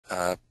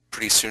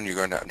Pretty soon you're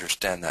going to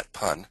understand that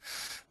pun.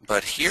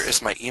 But here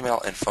is my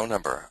email and phone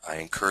number. I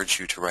encourage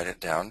you to write it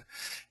down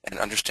and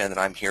understand that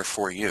I'm here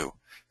for you.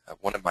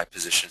 One of my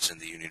positions in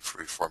the Union for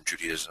Reform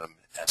Judaism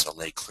as a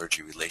lay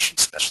clergy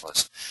relations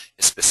specialist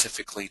is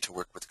specifically to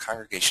work with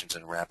congregations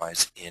and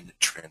rabbis in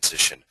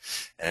transition.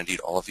 And indeed,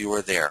 all of you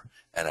are there,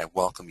 and I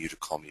welcome you to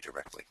call me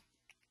directly.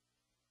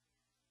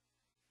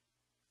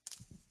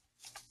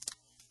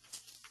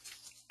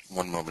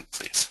 One moment,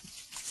 please.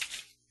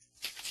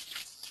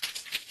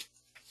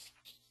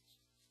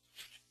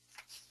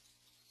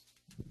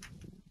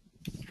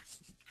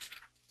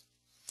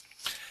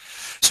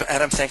 So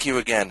Adam, thank you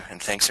again,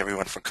 and thanks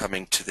everyone for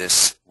coming to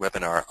this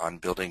webinar on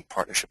building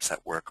partnerships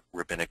that work,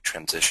 rabbinic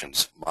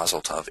transitions.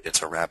 Mazel tov,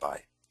 it's a rabbi.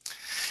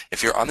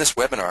 If you're on this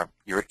webinar,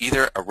 you're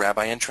either a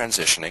rabbi in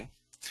transitioning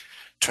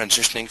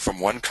from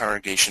one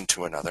congregation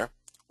to another,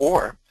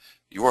 or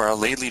you are a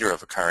lay leader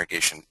of a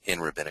congregation in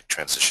rabbinic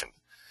transition,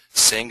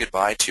 saying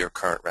goodbye to your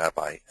current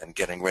rabbi and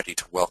getting ready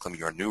to welcome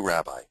your new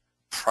rabbi,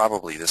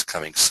 probably this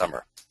coming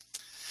summer.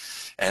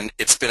 And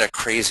it's been a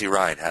crazy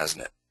ride,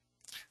 hasn't it?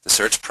 The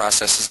search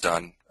process is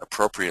done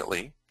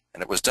appropriately,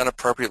 and it was done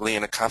appropriately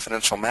in a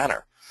confidential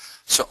manner.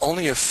 So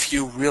only a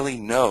few really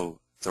know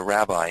the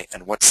rabbi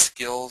and what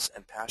skills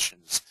and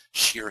passions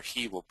she or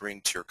he will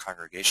bring to your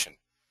congregation.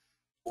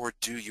 Or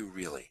do you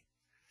really?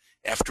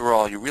 After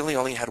all, you really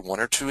only had 1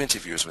 or 2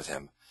 interviews with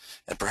him,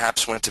 and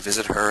perhaps went to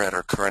visit her at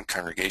her current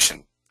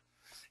congregation.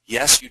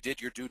 Yes, you did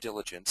your due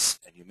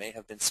diligence, and you may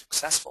have been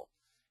successful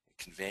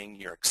in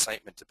conveying your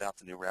excitement about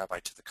the new rabbi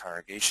to the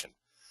congregation.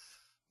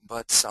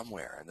 But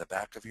somewhere in the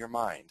back of your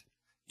mind,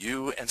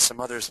 you and some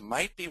others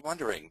might be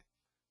wondering,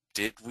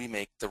 did we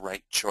make the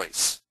right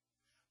choice?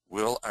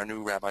 Will our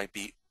new rabbi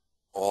be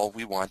all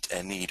we want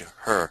and need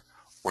her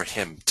or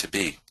him to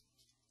be?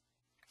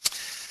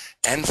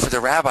 And for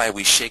the rabbi,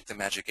 we shake the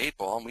magic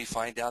 8-ball and we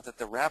find out that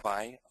the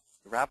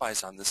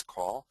rabbis on this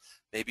call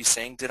may be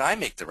saying, did I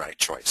make the right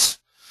choice?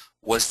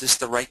 Was this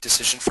the right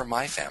decision for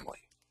my family?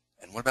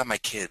 And what about my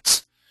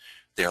kids?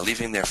 They are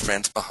leaving their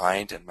friends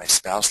behind, and my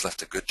spouse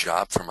left a good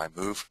job for my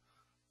move.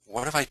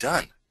 What have I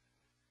done?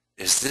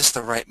 Is this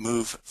the right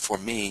move for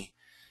me?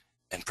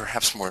 And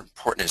perhaps more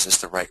important, is this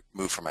the right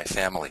move for my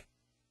family?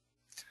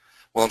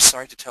 Well, I'm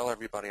sorry to tell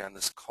everybody on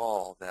this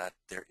call that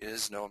there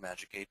is no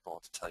magic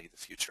 8-ball to tell you the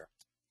future.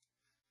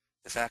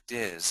 The fact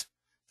is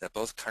that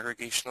both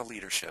congregational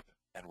leadership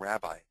and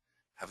rabbi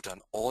have done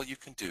all you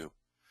can do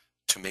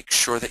to make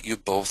sure that you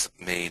both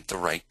made the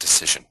right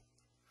decision.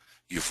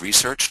 You've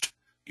researched,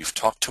 you've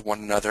talked to one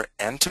another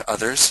and to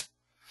others.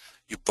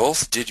 You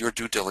both did your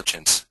due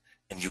diligence,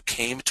 and you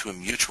came to a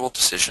mutual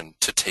decision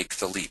to take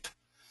the leap,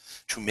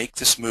 to make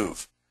this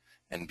move,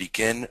 and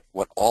begin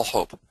what all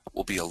hope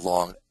will be a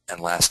long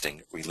and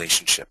lasting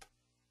relationship.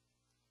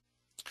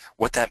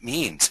 What that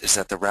means is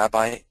that the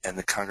rabbi and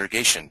the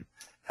congregation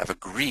have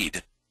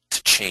agreed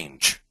to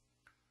change.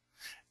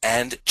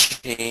 And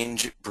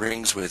change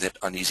brings with it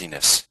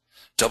uneasiness,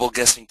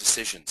 double-guessing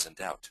decisions and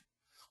doubt,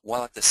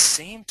 while at the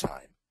same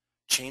time,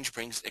 change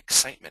brings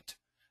excitement,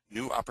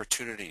 new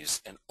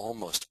opportunities, and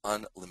almost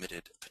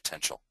unlimited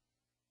potential.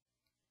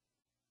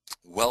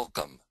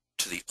 Welcome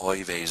to the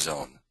Oy Vey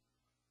zone.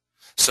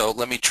 So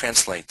let me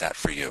translate that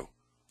for you.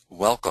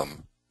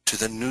 Welcome to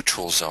the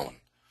neutral zone,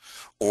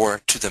 or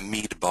to the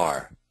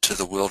midbar, to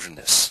the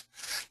wilderness,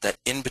 that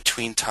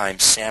in-between time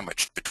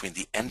sandwiched between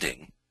the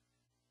ending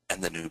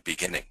and the new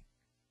beginning.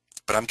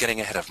 But I'm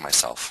getting ahead of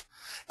myself,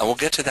 and we'll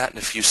get to that in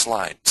a few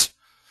slides.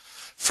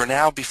 For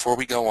now, before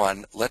we go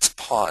on, let's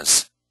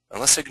pause and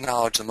let's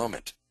acknowledge the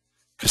moment,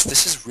 because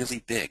this is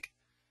really big.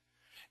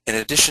 In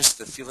addition to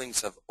the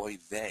feelings of oy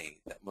vey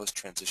that most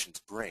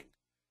transitions bring,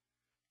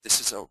 this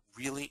is a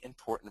really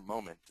important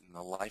moment in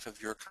the life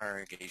of your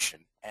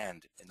congregation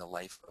and in the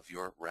life of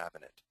your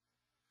rabbinate.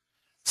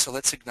 So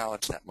let's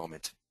acknowledge that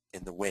moment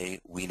in the way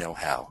we know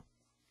how.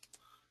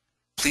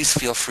 Please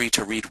feel free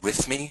to read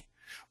with me,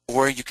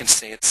 or you can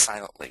say it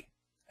silently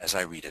as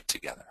I read it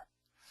together.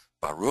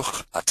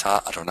 Baruch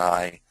atah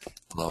Adonai,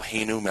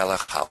 Eloheinu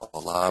melech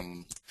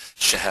haolam,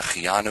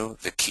 shehechianu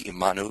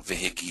v'ki'imanu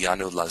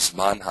v'higiyanu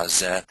lazman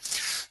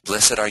hazeh.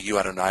 Blessed are you,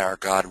 Adonai, our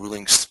God,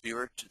 ruling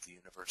spirit of the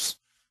universe,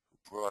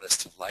 who brought us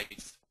to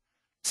life,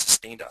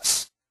 sustained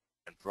us,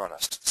 and brought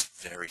us to this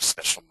very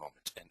special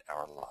moment in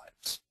our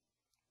lives.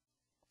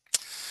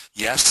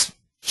 Yes,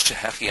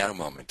 shehechianu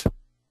moment.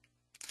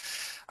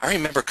 I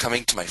remember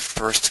coming to my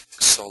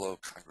first solo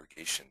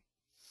congregation,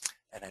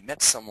 and I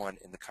met someone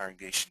in the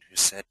congregation who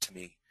said to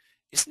me,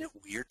 isn't it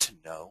weird to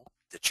know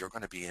that you're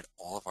going to be in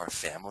all of our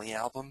family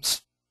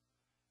albums?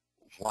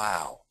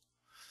 Wow.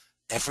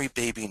 Every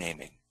baby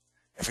naming,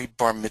 every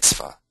bar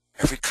mitzvah,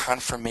 every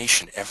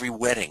confirmation, every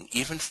wedding,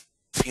 even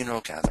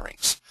funeral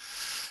gatherings.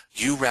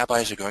 You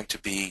rabbis are going to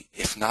be,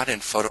 if not in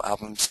photo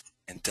albums,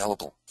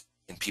 indelible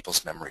in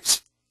people's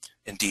memories.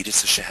 Indeed,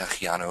 it's a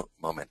shehechianu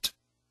moment.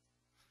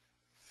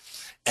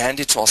 And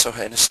it's also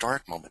an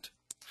historic moment.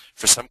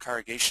 For some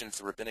congregations,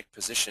 the rabbinic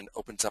position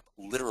opens up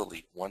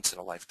literally once in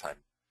a lifetime.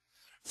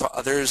 For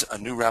others, a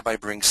new rabbi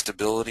brings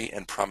stability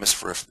and promise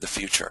for the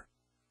future.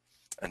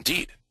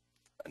 Indeed,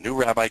 a new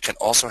rabbi can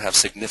also have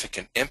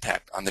significant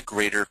impact on the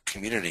greater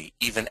community,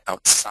 even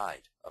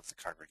outside of the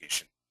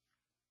congregation.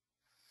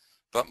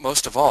 But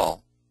most of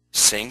all,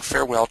 saying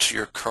farewell to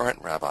your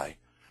current rabbi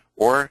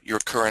or your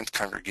current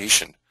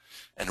congregation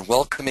and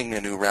welcoming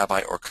a new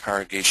rabbi or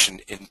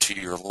congregation into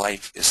your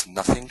life is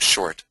nothing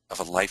short of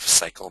a life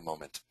cycle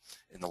moment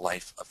in the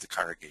life of the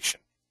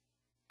congregation.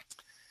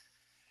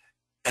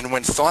 And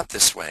when thought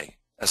this way,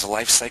 as a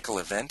life cycle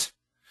event,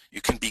 you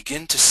can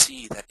begin to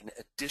see that in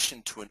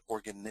addition to an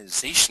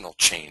organizational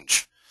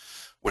change,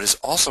 what is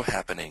also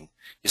happening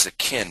is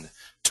akin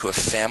to a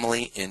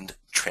family in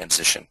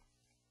transition.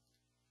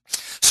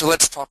 So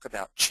let's talk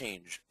about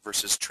change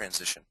versus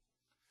transition.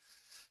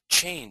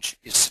 Change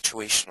is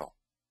situational.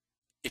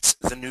 It's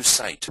the new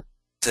site,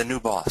 the new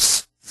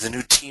boss, the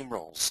new team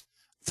roles,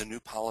 the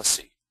new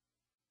policy.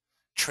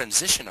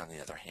 Transition, on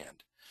the other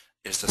hand,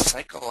 is the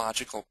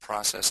psychological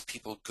process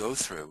people go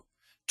through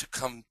to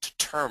come to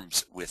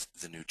terms with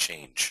the new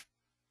change.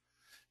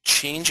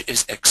 Change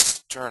is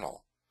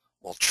external,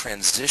 while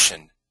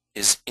transition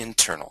is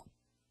internal.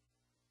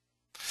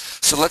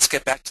 So let's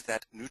get back to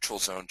that neutral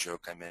zone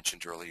joke I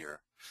mentioned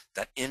earlier,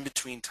 that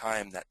in-between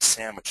time, that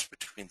sandwich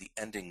between the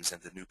endings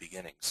and the new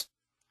beginnings.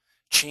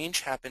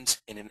 Change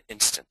happens in an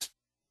instant.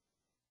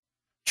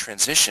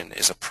 Transition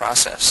is a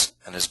process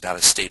and is about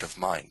a state of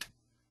mind.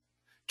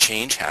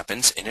 Change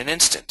happens in an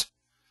instant.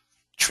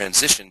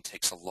 Transition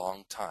takes a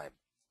long time.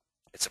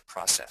 It's a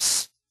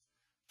process.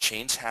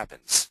 Change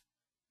happens.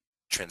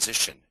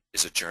 Transition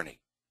is a journey.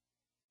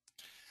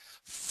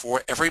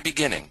 For every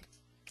beginning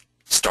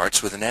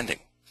starts with an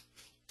ending.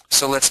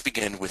 So let's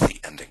begin with the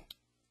ending.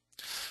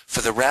 For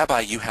the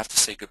rabbi, you have to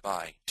say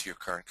goodbye to your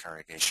current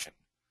congregation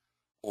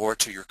or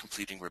to your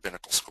completing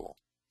rabbinical school.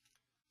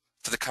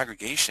 For the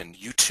congregation,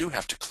 you too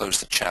have to close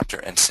the chapter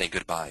and say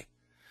goodbye.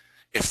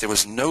 If there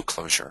was no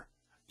closure,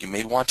 you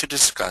may want to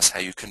discuss how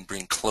you can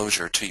bring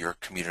closure to your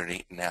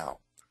community now.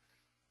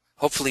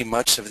 Hopefully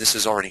much of this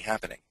is already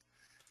happening.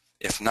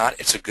 If not,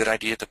 it's a good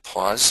idea to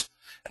pause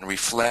and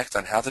reflect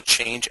on how the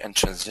change and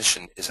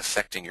transition is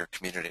affecting your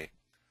community.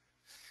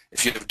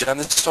 If you have done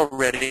this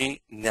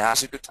already,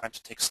 now's a good time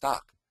to take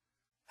stock.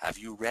 Have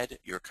you read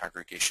your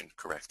congregation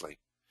correctly?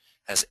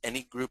 Has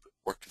any group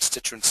or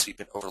constituency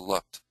been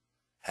overlooked?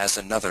 Has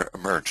another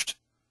emerged?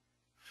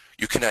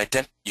 You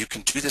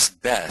can do this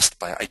best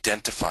by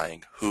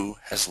identifying who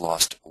has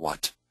lost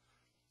what.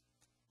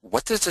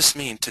 What does this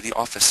mean to the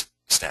office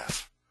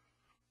staff?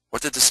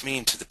 What did this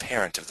mean to the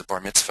parent of the bar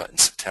mitzvah in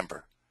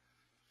September?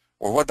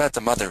 Or what about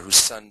the mother whose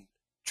son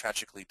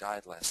tragically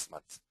died last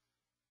month?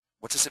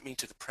 What does it mean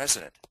to the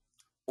president,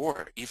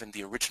 or even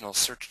the original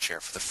search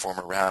chair for the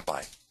former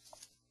rabbi?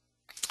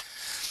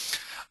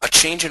 A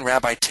change in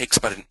rabbi takes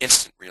but an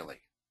instant,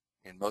 really.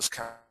 In most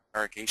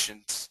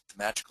congregations,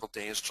 the magical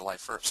day is July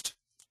 1st.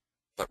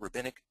 But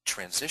rabbinic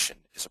transition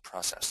is a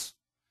process.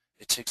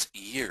 It takes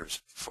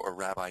years for a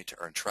rabbi to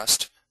earn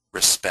trust,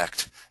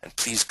 respect, and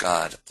please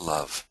God,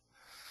 love.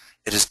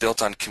 It is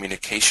built on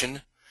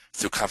communication,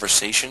 through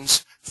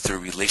conversations, through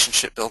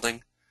relationship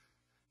building.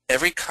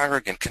 Every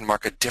congregant can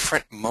mark a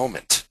different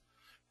moment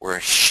where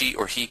she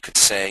or he could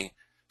say,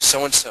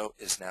 so-and-so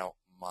is now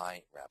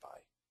my rabbi.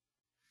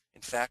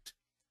 In fact,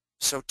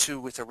 so too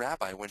with a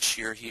rabbi when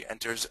she or he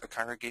enters a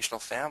congregational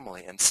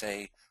family and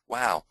say,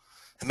 wow,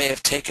 it may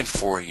have taken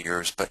 4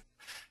 years, but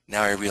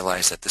now I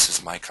realize that this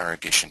is my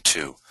congregation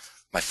too.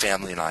 My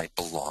family and I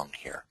belong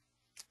here.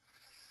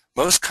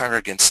 Most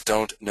congregants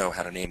don't know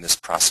how to name this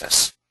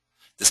process.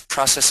 This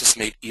process is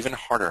made even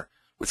harder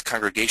with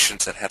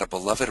congregations that had a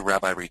beloved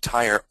rabbi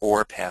retire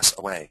or pass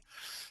away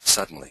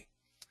suddenly.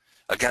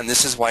 Again,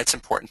 this is why it's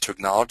important to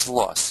acknowledge the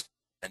loss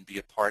and be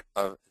a part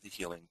of the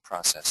healing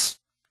process.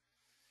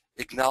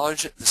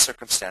 Acknowledge the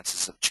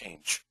circumstances of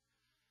change.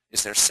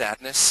 Is there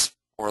sadness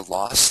or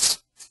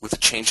loss with the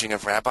changing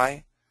of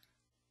rabbi?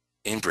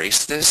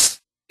 Embrace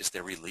this. Is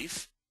there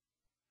relief?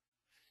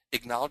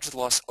 Acknowledge the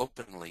loss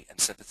openly and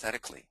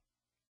sympathetically.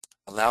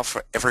 Allow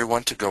for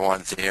everyone to go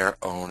on their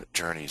own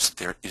journeys.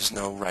 There is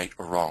no right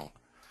or wrong.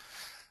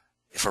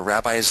 If a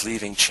rabbi is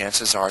leaving,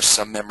 chances are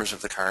some members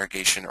of the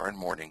congregation are in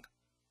mourning,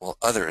 while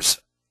others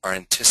are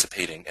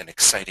anticipating an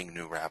exciting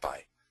new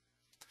rabbi.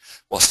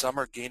 While some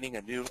are gaining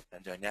a new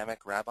and dynamic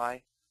rabbi,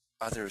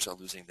 others are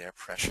losing their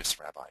precious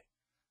rabbi.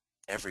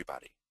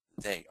 Everybody,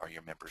 they are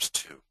your members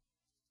too.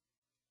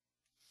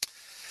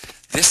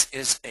 This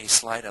is a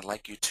slide I'd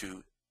like you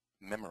to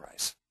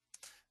memorize.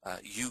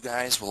 You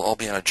guys will all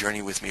be on a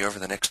journey with me over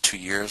the next 2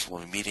 years.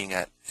 We'll be meeting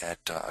at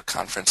a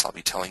conference I'll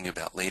be telling you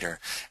about later.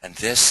 And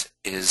this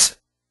is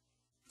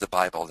the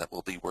Bible that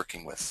we'll be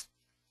working with.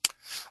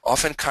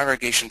 Often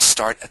congregations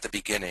start at the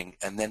beginning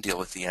and then deal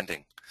with the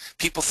ending.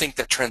 People think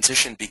that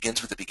transition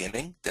begins with the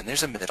beginning, then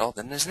there's a middle,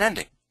 then there's an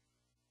ending.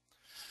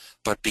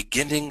 But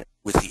beginning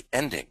with the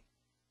ending,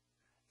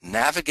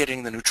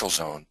 navigating the neutral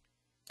zone,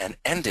 and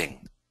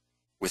ending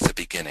with the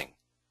beginning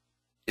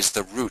is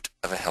the root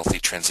of a healthy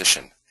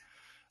transition.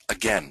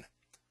 Again,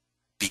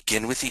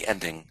 begin with the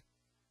ending,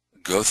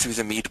 go through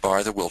the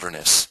Midbar, the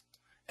wilderness,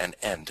 and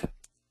end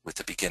with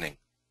the beginning.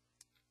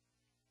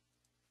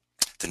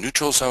 The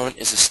neutral zone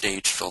is a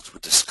stage filled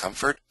with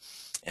discomfort,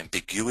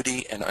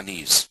 ambiguity, and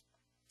unease.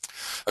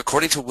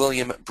 According to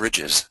William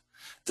Bridges,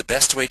 the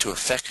best way to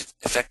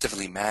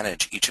effectively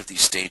manage each of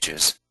these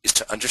stages is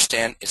to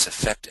understand its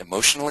effect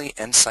emotionally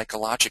and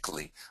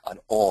psychologically on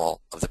all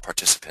of the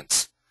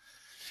participants.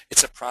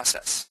 It's a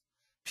process.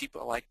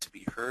 People like to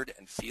be heard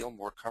and feel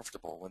more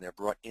comfortable when they're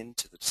brought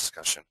into the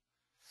discussion.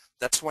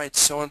 That's why it's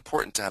so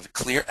important to have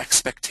clear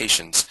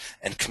expectations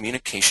and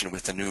communication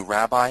with the new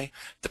rabbi,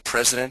 the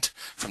president,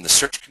 from the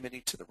search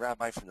committee to the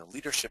rabbi, from the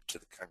leadership to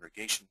the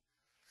congregation.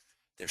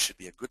 There should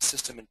be a good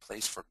system in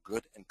place for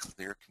good and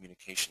clear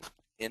communication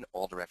in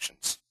all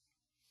directions.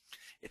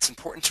 It's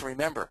important to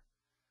remember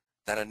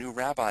that a new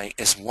rabbi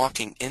is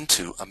walking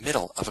into a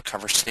middle of a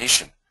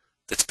conversation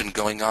that's been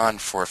going on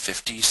for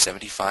 50,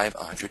 75,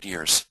 100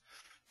 years.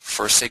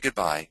 First say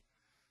goodbye,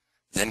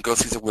 then go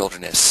through the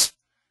wilderness,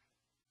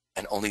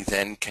 and only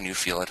then can you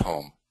feel at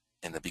home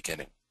in the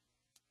beginning.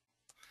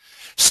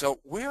 So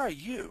where are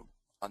you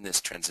on this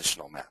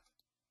transitional map?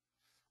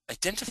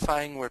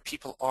 Identifying where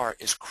people are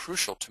is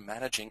crucial to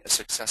managing a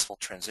successful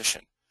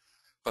transition.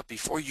 But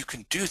before you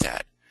can do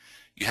that,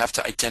 you have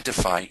to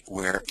identify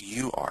where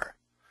you are.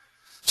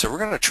 So we're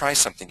going to try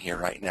something here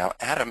right now.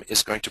 Adam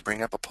is going to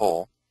bring up a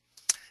poll,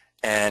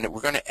 and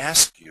we're going to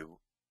ask you,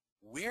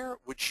 where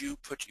would you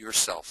put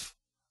yourself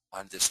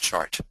on this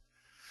chart?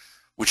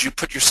 Would you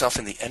put yourself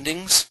in the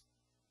endings,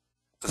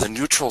 the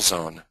neutral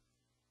zone,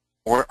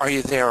 or are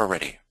you there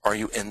already? Are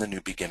you in the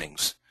new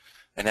beginnings?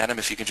 And Adam,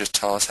 if you can just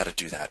tell us how to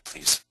do that,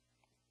 please.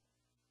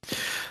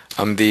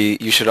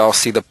 You should all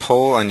see the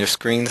poll on your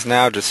screens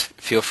now. Just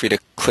feel free to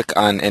click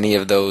on any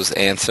of those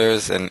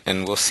answers, and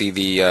we'll see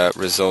the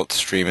results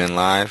stream in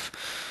live.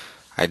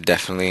 I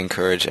definitely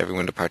encourage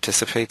everyone to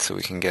participate so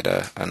we can get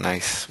a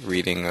nice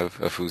reading of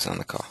who's on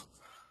the call.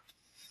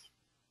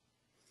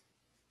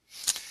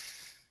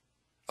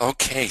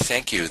 Okay,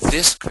 thank you.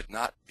 This could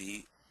not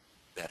be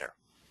better.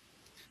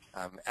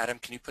 Adam,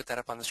 can you put that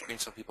up on the screen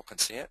so people can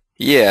see it?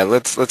 Yeah,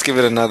 let's give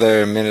it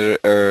another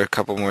minute or a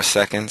couple more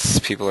seconds.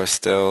 People are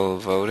still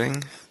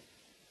voting.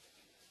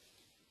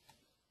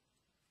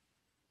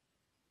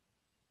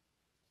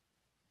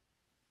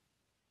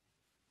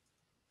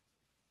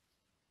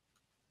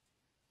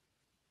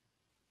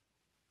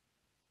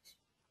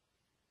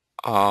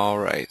 All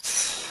right.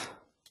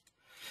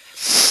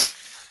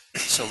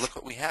 So look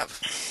what we have.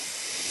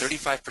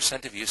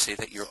 35% of you say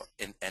that you're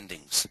in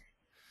endings.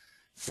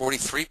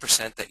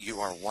 43% that you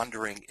are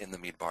wandering in the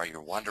midbar,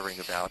 you're wandering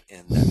about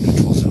in that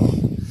neutral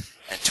zone.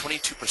 And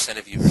 22%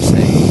 of you are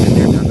saying, been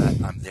there, done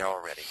that, I'm there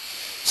already.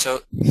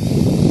 So,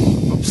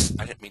 oops,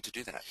 I didn't mean to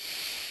do that.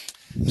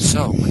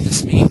 So what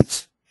this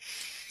means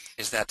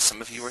is that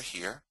some of you are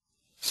here,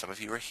 some of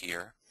you are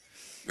here,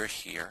 you're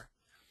here,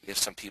 we have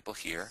some people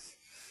here.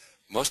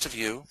 Most of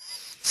you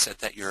said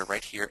that you're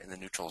right here in the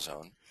neutral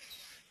zone.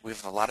 We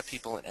have a lot of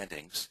people in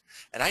endings.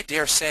 And I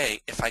dare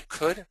say, if I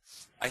could,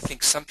 I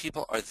think some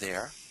people are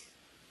there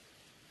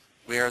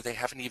where they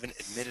haven't even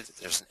admitted that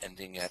there's an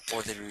ending yet,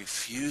 or they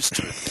refuse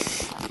to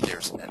admit that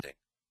there's an ending.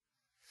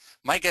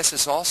 My guess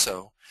is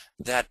also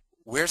that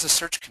where's the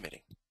search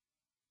committee?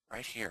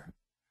 Right here.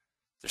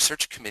 The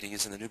search committee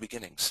is in the new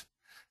beginnings.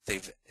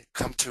 They've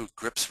come to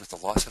grips with the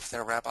loss of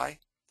their rabbi.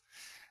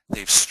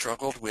 They've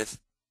struggled with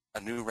a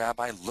new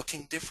rabbi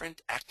looking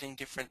different, acting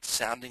different,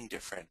 sounding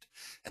different,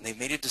 and they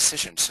made a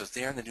decision, so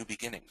they're in the new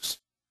beginnings.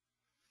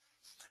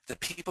 The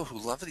people who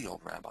love the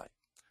old rabbi,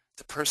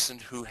 the person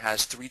who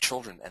has 3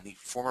 children and the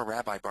former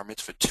rabbi bar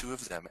mitzvah 2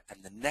 of them, and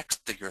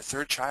your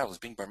third child is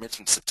being bar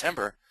mitzvah in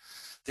September,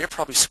 they're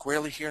probably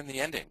squarely here in the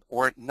ending,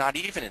 or not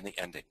even in the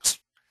endings.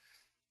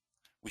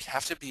 We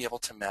have to be able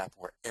to map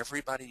where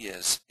everybody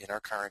is in our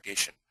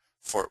congregation,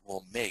 for it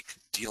will make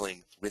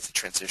dealing with the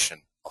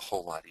transition a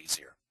whole lot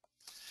easier.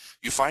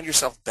 You find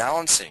yourself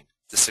balancing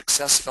the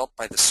success felt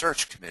by the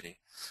search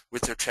committee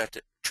with the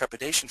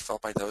trepidation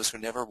felt by those who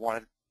never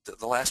wanted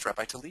the last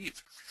rabbi to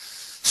leave.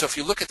 So if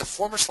you look at the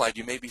former slide,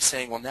 you may be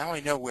saying, well, now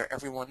I know where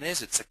everyone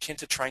is. It's akin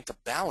to trying to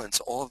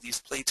balance all of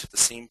these plates at the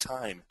same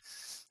time.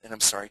 And I'm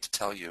sorry to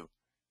tell you,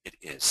 it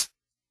is.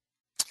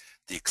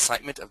 The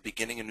excitement of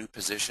beginning a new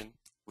position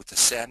with the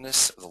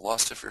sadness of the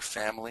loss of your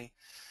family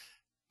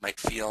might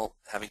feel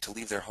having to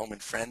leave their home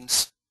and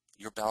friends.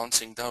 You're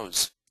balancing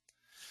those.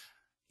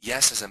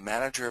 Yes, as a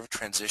manager of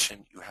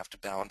transition, you have to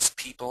balance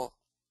people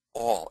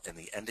all in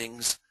the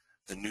endings,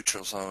 the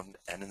neutral zone,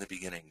 and in the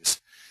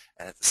beginnings.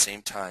 And at the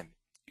same time,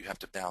 you have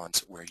to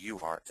balance where you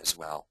are as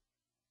well.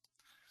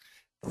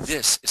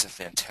 This is a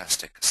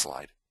fantastic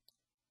slide.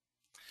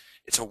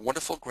 It's a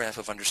wonderful graph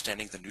of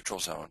understanding the neutral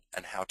zone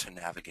and how to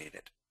navigate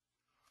it.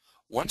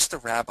 Once the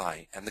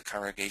rabbi and the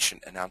congregation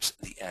announce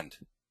the end,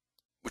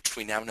 which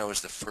we now know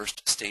is the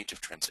first stage of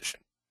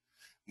transition,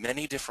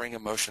 many differing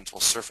emotions will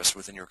surface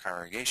within your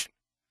congregation.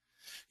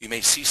 You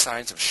may see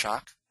signs of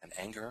shock and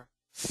anger,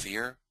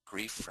 fear,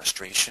 grief,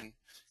 frustration,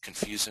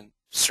 confusion,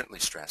 certainly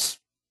stress.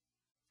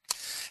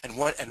 And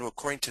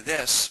according to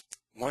this,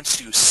 once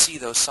you see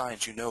those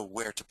signs, you know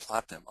where to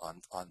plot them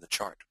on the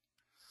chart.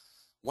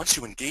 Once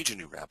you engage a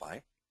new rabbi,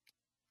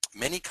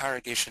 Many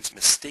congregations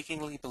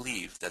mistakenly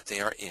believe that they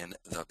are in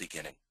the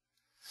beginning.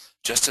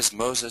 Just as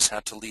Moses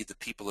had to lead the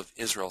people of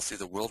Israel through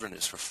the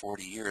wilderness for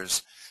 40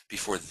 years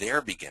before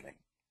their beginning,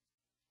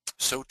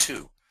 so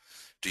too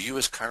do you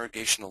as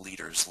congregational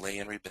leaders, lay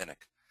and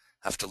rabbinic,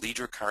 have to lead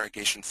your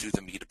congregation through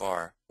the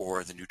midbar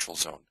or the neutral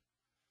zone.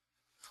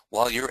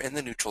 While you're in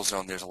the neutral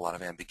zone, there's a lot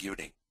of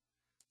ambiguity.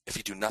 If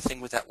you do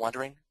nothing with that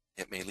wandering,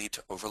 it may lead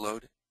to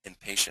overload,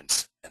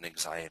 impatience, and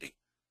anxiety.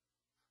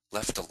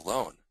 Left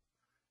alone,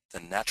 the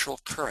natural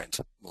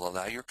current will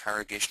allow your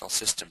congregational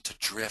system to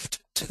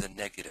drift to the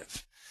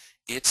negative.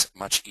 It's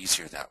much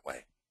easier that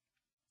way.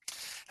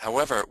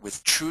 However,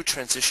 with true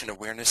transition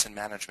awareness and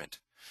management,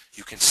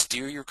 you can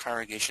steer your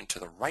congregation to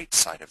the right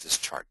side of this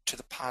chart, to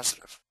the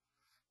positive.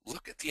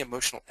 Look at the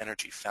emotional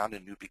energy found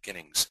in new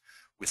beginnings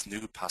with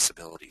new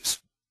possibilities.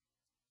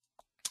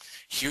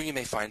 Here you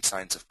may find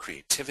signs of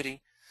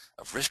creativity,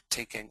 of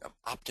risk-taking, of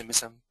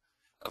optimism,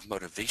 of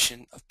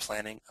motivation, of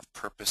planning, of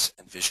purpose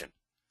and vision.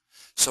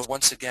 So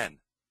once again,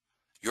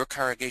 your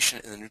congregation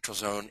in the neutral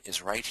zone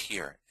is right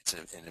here. It's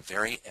in a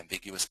very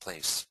ambiguous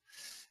place.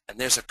 And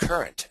there's a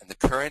current, and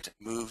the current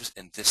moves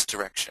in this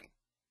direction,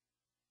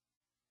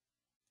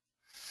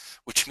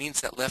 which means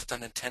that left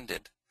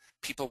unattended,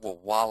 people will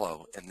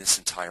wallow in this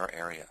entire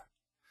area.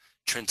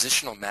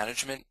 Transitional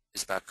management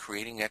is about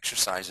creating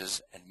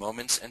exercises and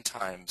moments and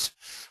times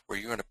where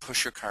you're going to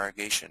push your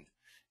congregation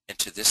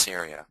into this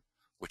area,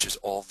 which is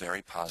all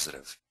very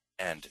positive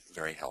and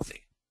very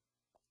healthy.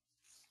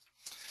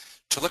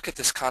 To look at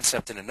this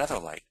concept in another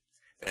light,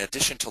 in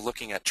addition to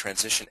looking at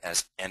transition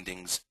as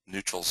endings,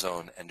 neutral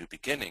zone, and new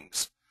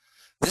beginnings,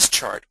 this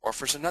chart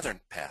offers another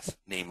path,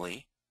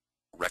 namely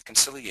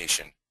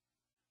reconciliation,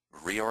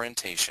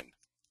 reorientation,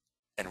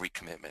 and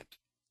recommitment.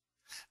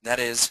 That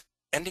is,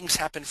 endings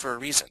happen for a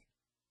reason,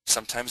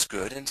 sometimes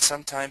good and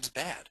sometimes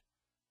bad.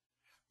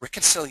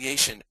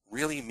 Reconciliation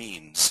really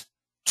means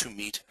to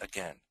meet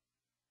again.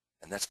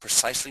 And that's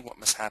precisely what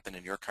must happen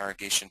in your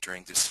congregation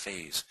during this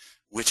phase,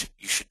 which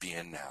you should be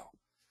in now.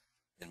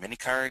 In many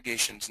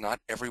congregations, not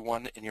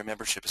everyone in your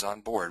membership is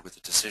on board with the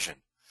decision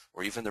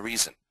or even the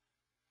reason.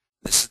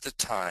 This is the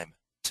time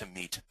to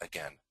meet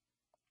again.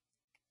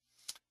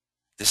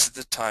 This is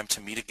the time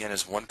to meet again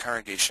as one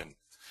congregation,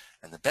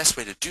 and the best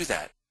way to do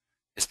that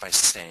is by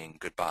saying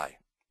goodbye.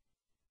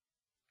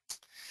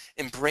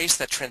 Embrace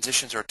that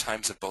transitions are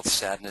times of both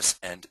sadness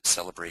and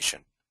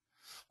celebration.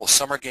 While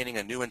some are gaining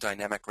a new and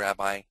dynamic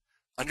rabbi,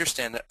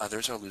 understand that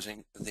others are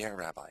losing their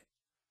rabbi.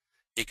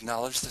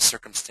 Acknowledge the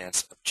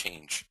circumstance of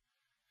change.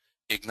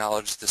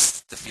 Acknowledge the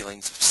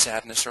feelings of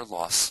sadness or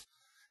loss,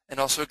 and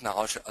also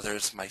acknowledge that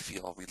others might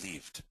feel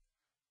relieved.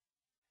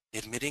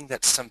 Admitting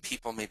that some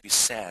people may be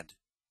sad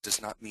does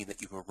not mean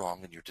that you were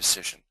wrong in your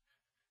decision.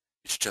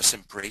 It's just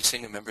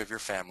embracing a member of your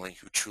family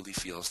who truly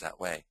feels that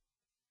way.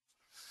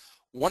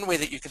 One way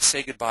that you can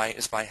say goodbye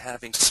is by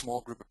having small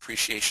group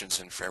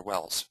appreciations and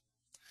farewells.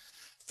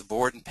 The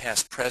board and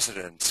past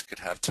presidents could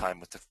have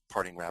time with the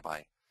parting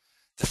rabbi.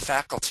 The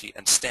faculty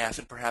and staff,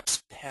 and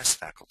perhaps past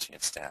faculty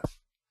and staff.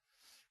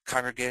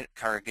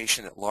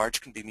 Congregation at large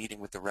can be meeting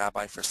with the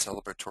rabbi for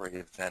celebratory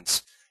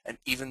events, and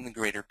even the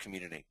greater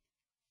community.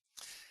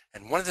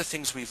 And one of the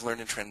things we've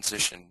learned in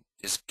transition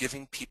is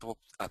giving people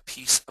a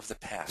piece of the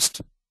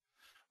past.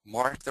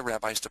 Mark the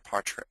rabbi's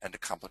departure and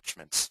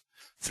accomplishments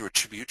through a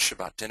tribute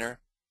Shabbat dinner,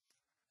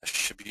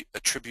 a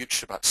tribute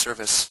Shabbat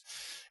service,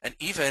 and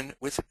even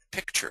with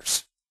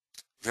pictures.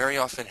 Very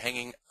often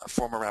hanging a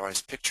former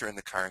rabbi's picture in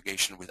the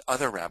congregation with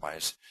other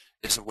rabbis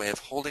is a way of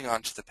holding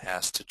on to the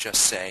past to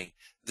just say,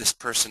 this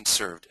person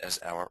served as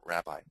our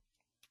rabbi.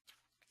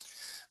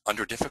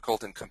 Under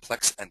difficult and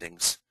complex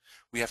endings,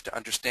 we have to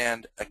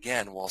understand,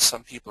 again, while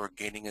some people are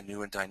gaining a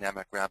new and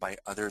dynamic rabbi,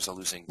 others are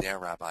losing their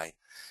rabbi,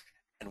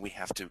 and we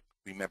have to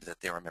remember that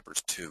they are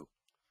members too.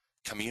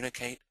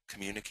 Communicate,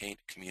 communicate,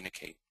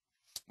 communicate.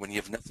 When you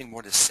have nothing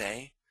more to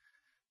say,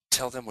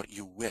 tell them what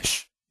you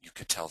wish you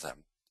could tell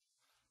them.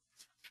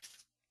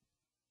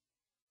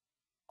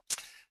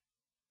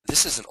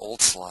 This is an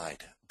old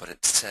slide, but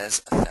it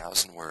says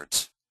 1,000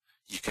 words.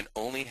 You can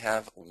only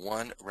have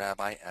one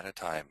rabbi at a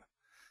time,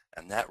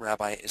 and that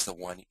rabbi is the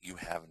one you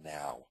have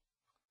now.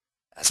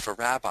 As for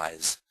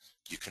rabbis,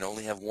 you can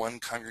only have one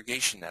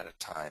congregation at a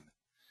time,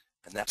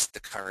 and that's the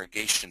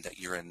congregation that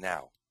you're in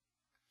now.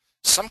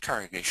 Some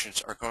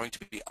congregations are going to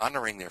be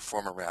honoring their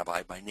former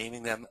rabbi by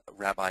naming them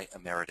Rabbi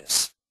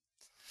Emeritus.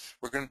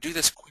 We're going to do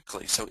this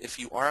quickly, so if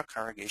you are a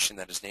congregation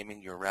that is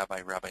naming your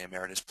rabbi, Rabbi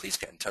Emeritus, please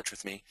get in touch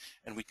with me,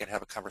 and we can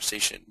have a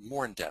conversation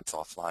more in depth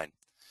offline.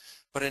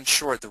 But in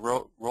short, the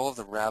role of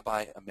the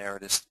Rabbi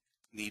Emeritus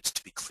needs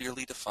to be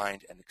clearly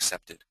defined and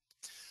accepted.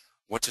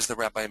 What does the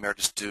Rabbi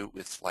Emeritus do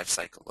with life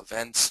cycle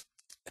events,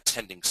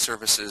 attending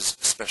services,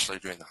 especially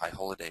during the high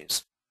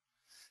holidays?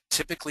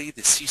 Typically,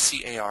 the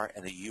CCAR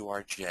and the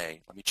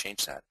URJ, let me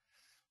change that,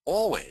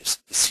 always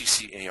the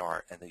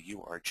CCAR and the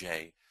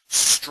URJ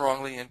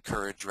strongly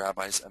encourage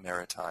rabbis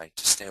emeriti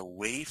to stay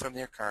away from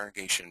their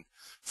congregation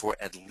for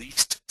at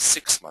least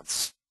 6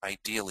 months,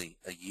 ideally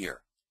a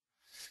year.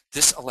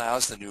 This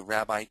allows the new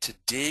rabbi to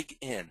dig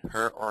in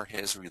her or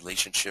his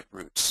relationship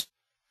roots.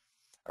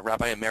 A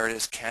rabbi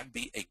emeritus can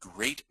be a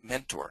great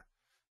mentor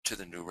to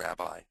the new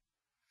rabbi.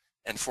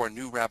 And for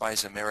new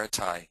rabbis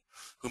emeriti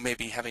who may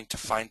be having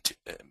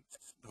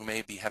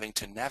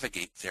to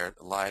navigate their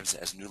lives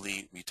as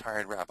newly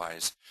retired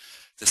rabbis,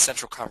 the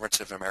Central Conference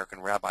of American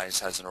Rabbis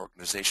has an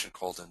organization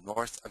called the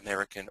North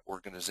American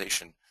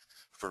Organization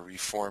for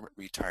Reform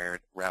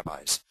Retired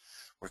Rabbis,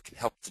 where it can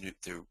help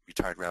the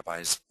retired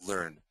rabbis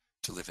learn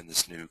to live in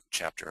this new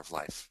chapter of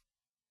life.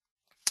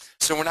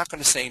 So we're not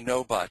going to say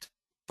no but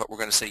we're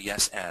going to say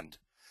yes and.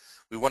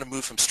 We want to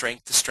move from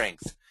strength to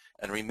strength,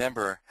 and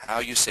remember, how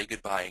you say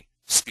goodbye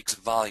speaks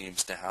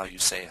volumes to how you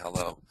say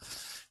hello.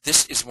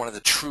 This is one of the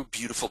true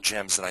beautiful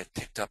gems that I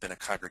picked up in a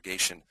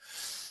congregation.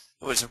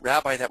 It was a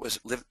rabbi that was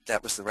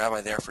the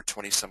rabbi there for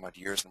 20 some odd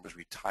years and was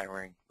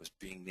retiring, was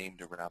being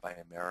named a rabbi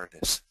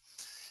emeritus.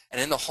 And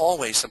in the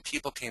hallway, some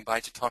people came by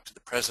to talk to the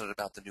president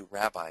about the new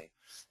rabbi.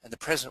 And the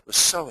president was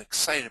so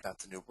excited about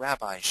the new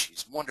rabbi.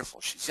 She's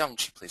wonderful. She's young.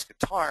 She plays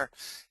guitar.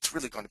 It's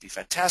really going to be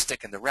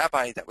fantastic. And the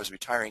rabbi that was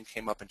retiring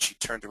came up and she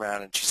turned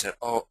around and she said,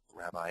 "Oh,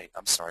 Rabbi,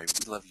 I'm sorry.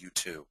 We love you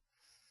too."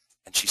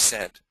 And she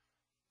said,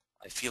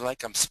 "I feel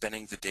like I'm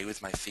spending the day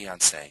with my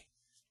fiancé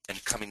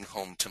and coming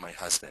home to my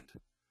husband."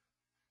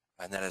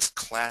 And that is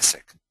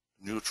classic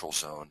neutral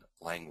zone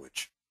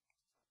language.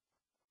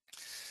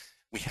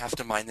 We have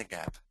to mind the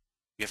gap.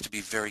 We have to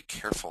be very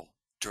careful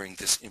during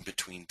this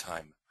in-between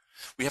time.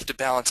 We have to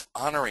balance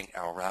honoring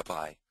our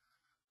rabbi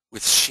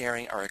with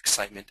sharing our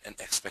excitement and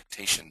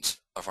expectations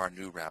of our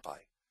new rabbi.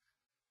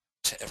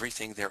 To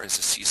everything there is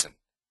a season,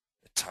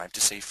 a time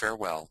to say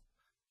farewell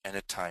and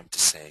a time to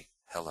say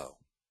hello.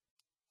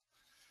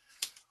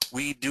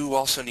 We do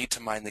also need to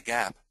mind the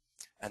gap,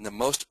 and the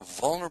most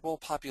vulnerable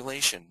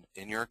population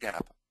in your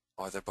gap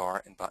are the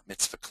bar and bat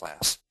mitzvah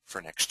class for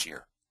next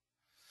year.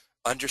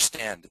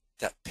 Understand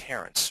that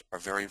parents are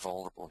very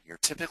vulnerable here.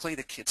 Typically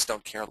the kids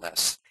don't care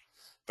less,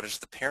 but it's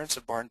the parents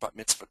of bar and bat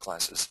mitzvah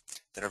classes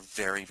that are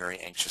very, very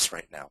anxious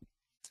right now.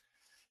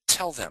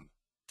 Tell them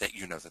that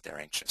you know that they're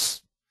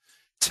anxious.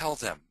 Tell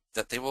them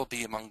that they will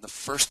be among the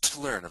first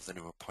to learn of the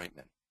new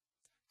appointment.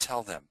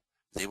 Tell them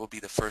they will be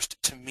the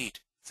first to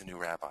meet the new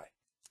rabbi.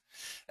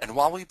 And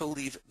while we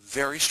believe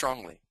very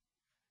strongly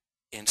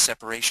in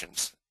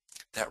separations,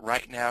 that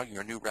right now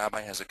your new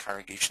rabbi has a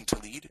congregation to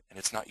lead and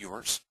it's not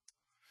yours,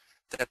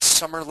 that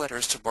summer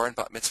letters to bar and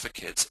bat mitzvah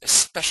kids,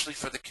 especially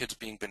for the kids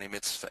being b'nai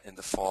mitzvah in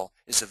the fall,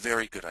 is a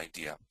very good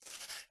idea.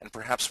 And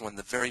perhaps one of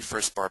the very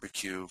first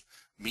barbecue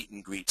meet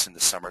and greets in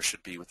the summer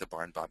should be with the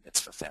bar and bat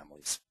mitzvah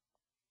families.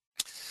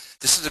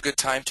 This is a good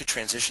time to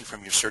transition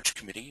from your search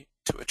committee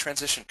to a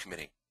transition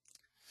committee.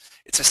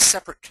 It's a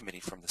separate committee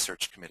from the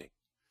search committee.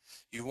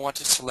 You want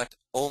to select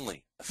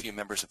only a few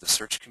members of the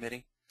search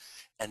committee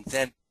and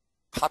then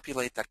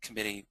populate that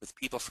committee with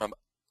people from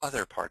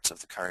other parts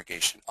of the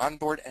congregation, on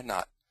board and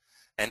not,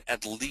 and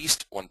at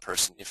least one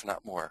person, if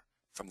not more,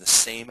 from the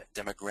same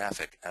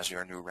demographic as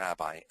your new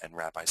rabbi and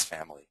rabbi's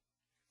family.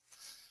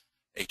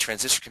 A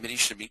transition committee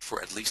should meet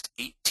for at least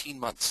 18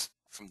 months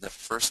from the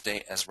first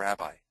day as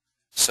rabbi.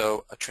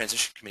 So a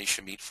transition committee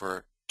should meet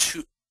for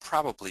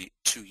probably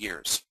 2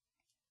 years.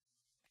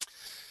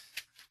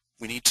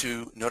 We need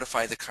to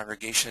notify the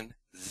congregation,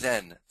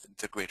 then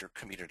the greater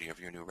community of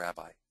your new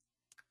rabbi.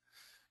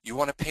 You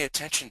want to pay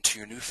attention to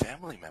your new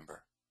family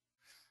member.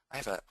 I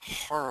have a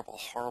horrible,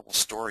 horrible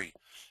story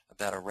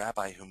about a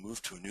rabbi who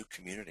moved to a new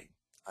community.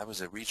 I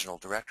was a regional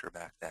director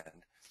back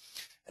then,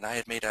 and I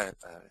had made a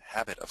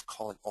habit of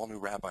calling all new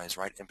rabbis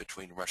right in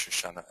between Rosh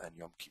Hashanah and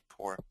Yom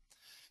Kippur.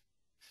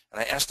 And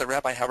I asked the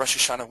rabbi how Rosh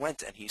Hashanah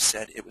went, and he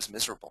said it was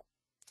miserable.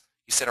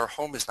 He said, "Our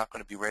home is not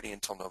going to be ready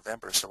until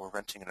November, so we're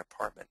renting an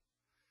apartment."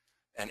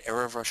 And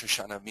Erev Rosh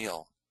Hashanah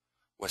meal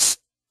was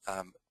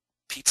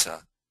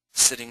pizza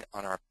sitting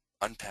on our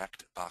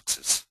unpacked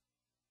boxes.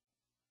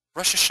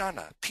 Rosh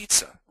Hashanah,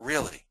 pizza,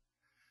 really?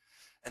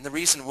 And the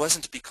reason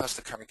wasn't because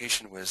the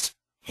congregation was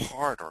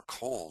hard or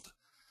cold.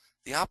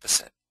 The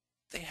opposite.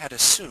 They had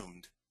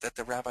assumed that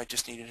the rabbi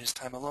just needed his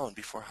time alone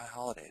before high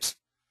holidays.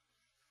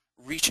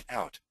 Reach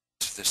out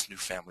to this new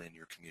family in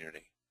your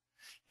community.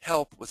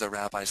 Help with the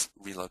rabbi's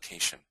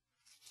relocation.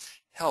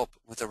 Help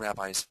with the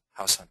rabbi's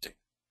house hunting.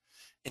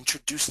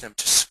 Introduce them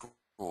to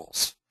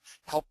schools.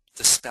 Help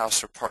the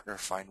spouse or partner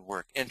find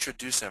work.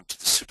 Introduce them to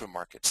the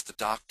supermarkets, the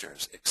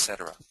doctors,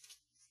 etc.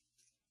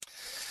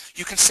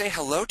 You can say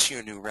hello to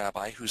your new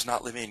rabbi who's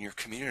not living in your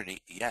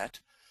community yet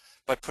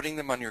by putting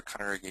them on your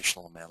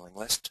congregational mailing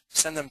list.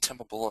 Send them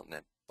temple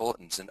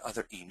bulletins and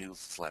other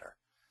e-newsletter.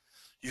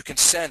 You can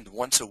send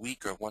once a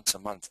week or once a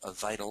month a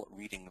vital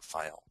reading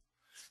file.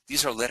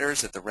 These are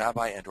letters that the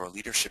rabbi and or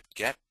leadership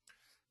get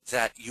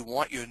that you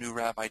want your new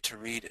rabbi to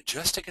read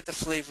just to get the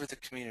flavor of the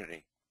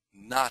community,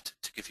 not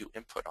to give you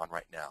input on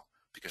right now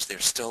because they're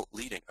still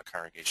leading a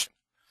congregation.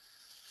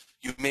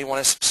 You may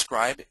want to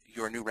subscribe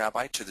your new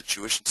rabbi to the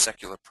Jewish and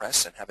secular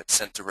press and have it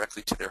sent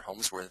directly to their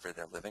homes wherever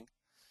they're living.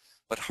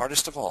 But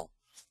hardest of all,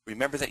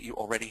 remember that you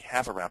already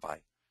have a rabbi.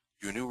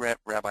 Your new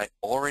rabbi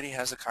already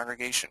has a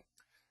congregation.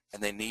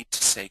 and they need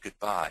to say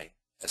goodbye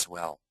as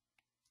well.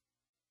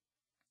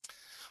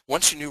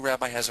 Once your new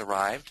rabbi has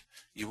arrived,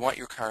 you want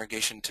your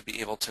congregation to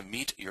be able to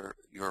meet your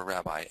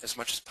rabbi as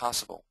much as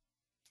possible.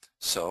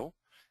 So,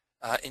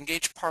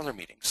 engage parlor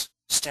meetings,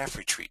 staff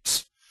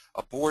retreats,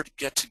 a board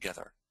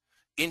get-together.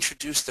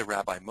 Introduce the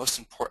rabbi, most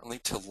importantly,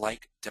 to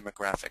like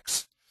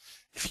demographics.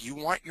 If you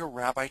want your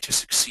rabbi to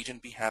succeed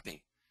and be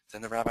happy,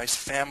 then the rabbi's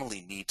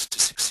family needs to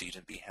succeed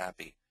and be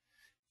happy.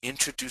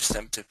 Introduce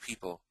them to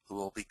people who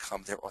will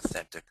become their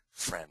authentic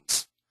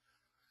friends.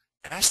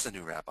 Ask the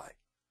new rabbi,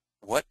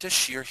 what does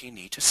she or he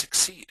need to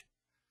succeed?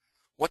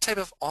 What type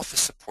of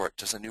office support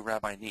does a new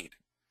rabbi need?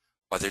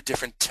 Are there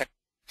different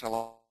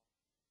technological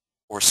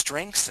or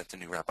strengths that the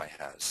new rabbi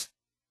has?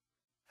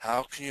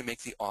 How can you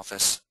make the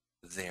office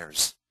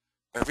theirs?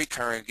 Every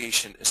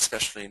congregation,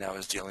 especially now,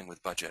 is dealing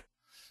with budget,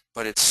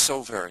 but it's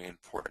so very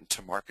important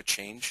to mark a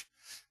change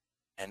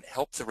and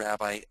help the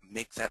rabbi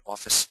make that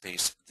office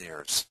space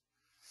theirs.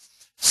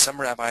 Some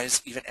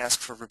rabbis even ask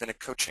for rabbinic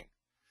coaching.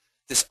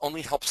 This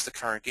only helps the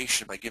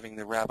congregation by giving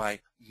the rabbi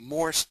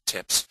more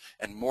tips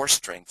and more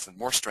strength and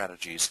more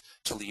strategies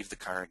to lead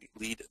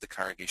the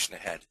congregation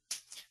ahead.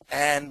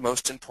 And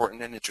most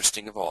important and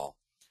interesting of all,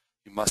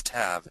 you must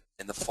have,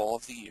 in the fall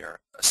of the year,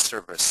 a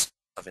service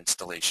of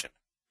installation.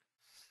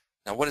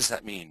 Now, what does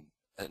that mean,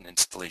 an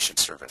installation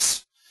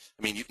service?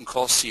 I mean, you can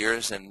call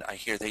Sears, and I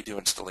hear they do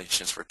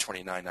installations for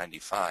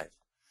 $29.95.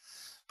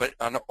 But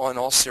on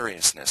all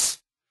seriousness,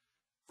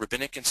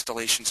 rabbinic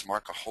installations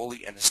mark a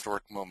holy and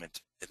historic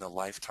moment in the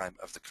lifetime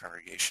of the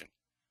congregation.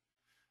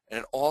 And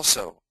it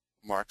also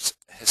marks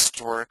a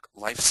historic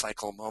life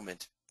cycle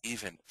moment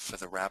even for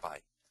the rabbi.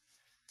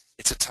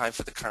 It's a time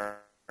for the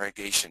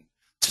congregation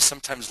to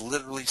sometimes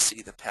literally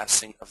see the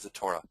passing of the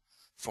Torah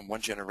from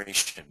one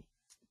generation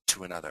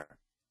to another.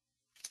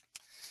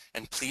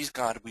 And please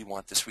God, we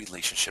want this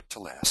relationship to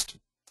last.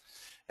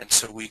 And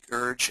so we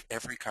urge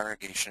every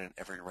congregation and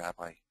every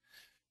rabbi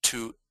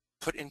to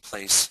put in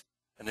place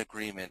an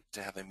agreement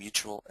to have a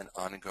mutual and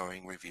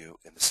ongoing review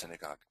in the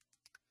synagogue.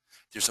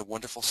 There's a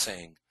wonderful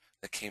saying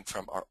that came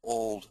from our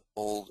old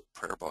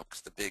prayer book,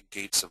 the big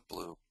Gates of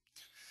Blue,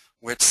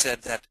 where it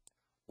said that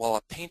while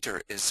a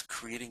painter is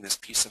creating this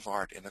piece of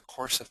art, in the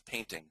course of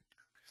painting,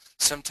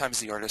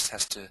 sometimes the artist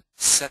has to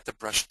set the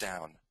brush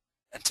down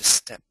and to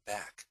step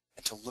back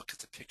and to look at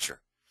the picture,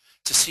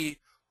 to see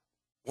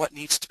what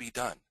needs to be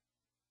done,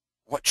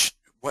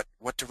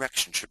 what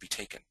direction should be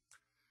taken.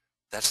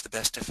 That's the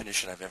best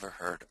definition I've ever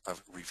heard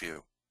of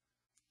review.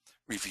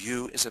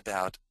 Review is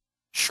about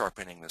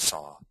sharpening the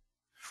saw.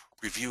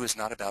 Review is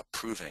not about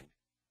proving.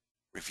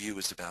 Review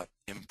is about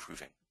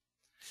improving.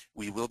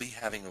 We will be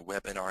having a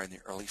webinar in the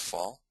early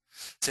fall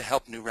to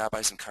help new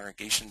rabbis and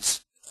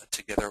congregations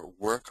together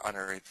work on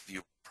a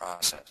review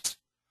process.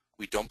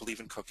 We don't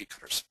believe in cookie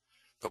cutters,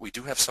 but we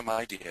do have some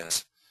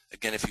ideas.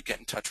 Again, if you get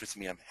in touch with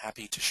me, I'm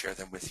happy to share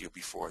them with you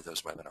before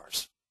those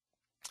webinars.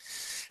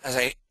 As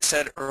I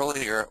said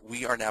earlier,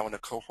 we are now in a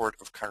cohort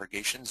of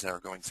congregations that are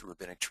going through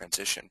rabbinic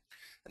transition,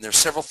 and there are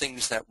several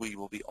things that we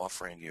will be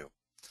offering you.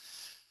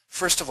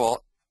 First of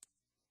all,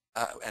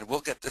 and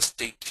we'll get this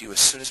date to you as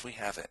soon as we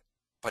have it,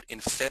 but in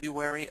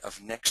February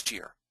of next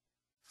year,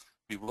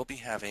 we will be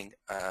having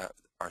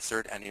our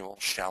third annual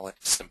Shallot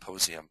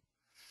Symposium.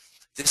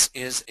 This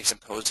is a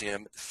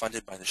symposium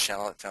funded by the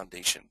Shallot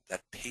Foundation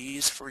that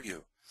pays for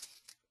you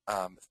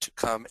to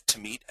come to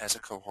meet as a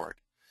cohort.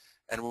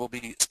 And we'll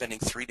be spending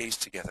 3 days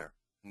together,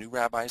 new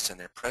rabbis and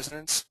their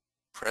presidents,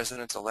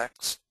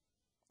 presidents-elects,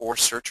 or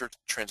search or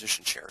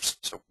transition chairs,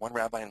 so one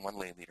rabbi and one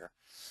lay leader,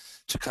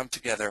 to come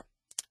together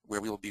where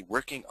we will be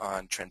working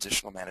on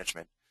transitional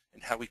management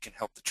and how we can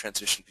help the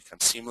transition become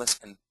seamless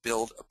and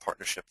build a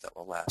partnership that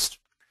will last.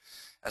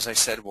 As I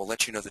said, we'll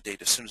let you know the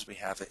date as soon as we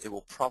have it. It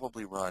will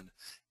probably run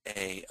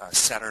a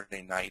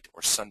Saturday night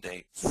or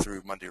Sunday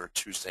through Monday or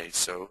Tuesday,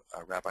 so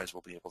rabbis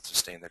will be able to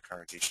stay in their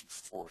congregation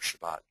for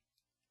Shabbat.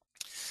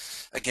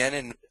 Again,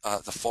 in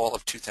the fall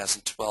of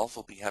 2012,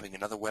 we'll be having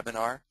another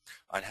webinar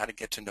on how to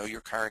get to know your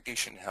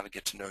congregation, how to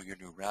get to know your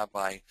new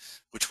rabbi,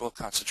 which will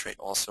concentrate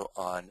also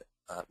on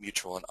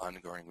mutual and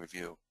ongoing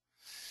review.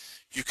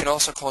 You can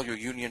also call your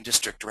union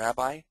district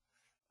rabbi,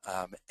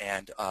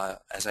 and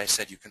as I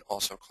said, you can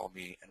also call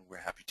me, and we're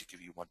happy to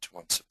give you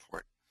one-to-one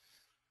support.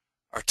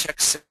 Our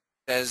text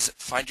says,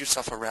 find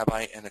yourself a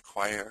rabbi and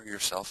acquire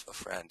yourself a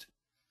friend.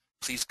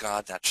 Please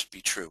God, that should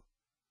be true.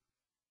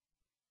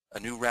 A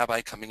new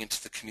rabbi coming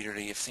into the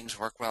community, if things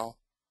work well,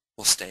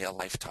 will stay a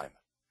lifetime,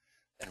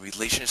 and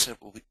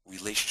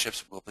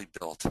relationships will be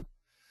built.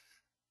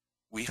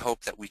 We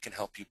hope that we can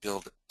help you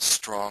build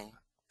strong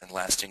and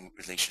lasting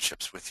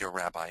relationships with your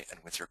rabbi and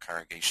with your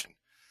congregation.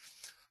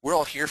 We're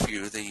all here for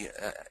you. The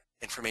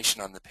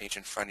information on the page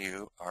in front of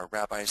you are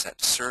rabbis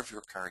that serve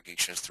your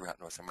congregations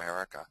throughout North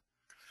America.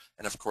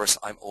 And of course,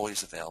 I'm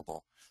always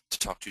available to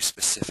talk to you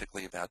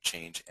specifically about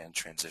change and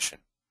transition.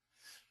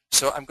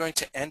 So I'm going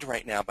to end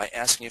right now by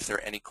asking if there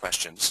are any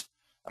questions.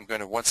 I'm going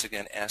to once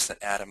again ask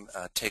that Adam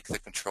take the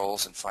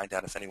controls and find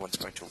out if anyone's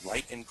going to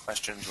write in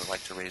questions or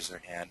like to raise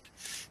their hand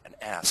and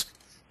ask.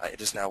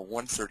 It is now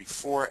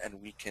 1:34,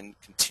 and we can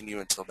continue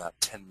until about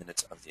 10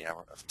 minutes of the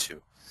hour of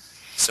 2.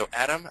 So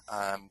Adam,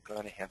 I'm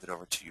going to hand it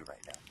over to you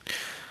right now.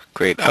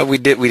 Great. We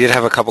did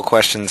have a couple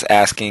questions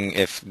asking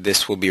if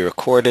this will be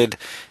recorded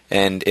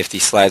and if the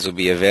slides will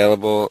be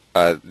available.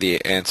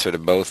 The answer to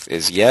both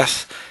is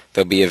yes.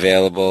 They'll be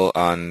available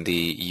on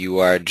the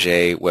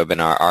URJ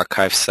webinar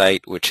archive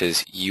site, which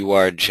is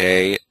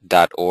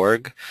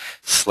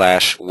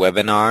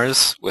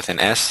urj.org/webinars with an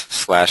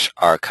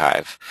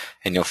S/archive,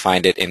 and you'll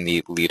find it in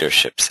the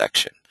leadership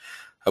section.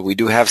 We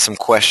do have some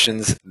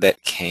questions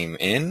that came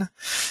in.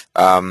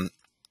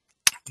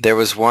 There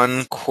was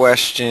one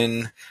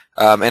question,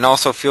 and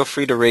also feel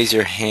free to raise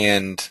your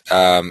hand,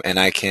 and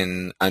I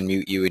can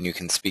unmute you and you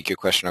can speak your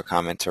question or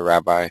comment to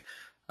Rabbi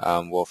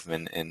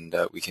Wolfman, and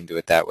we can do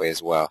it that way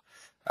as well.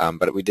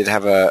 But we did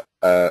have a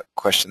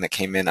question that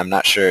came in. I'm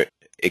not sure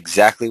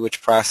exactly which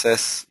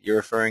process you're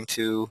referring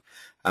to,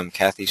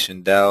 Kathy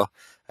Schindel.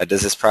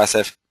 Does this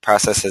process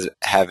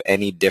have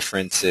any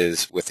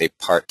differences with a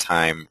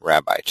part-time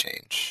rabbi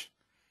change?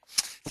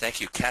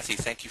 Thank you. Kathy,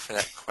 thank you for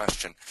that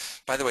question.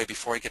 By the way,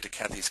 before I get to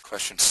Kathy's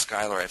question,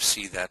 Skylar, I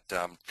see that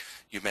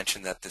you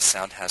mentioned that the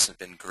sound hasn't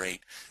been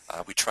great.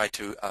 We tried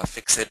to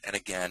fix it, and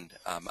again,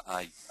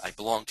 I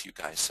belong to you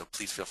guys, so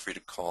please feel free to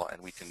call,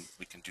 and we can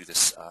do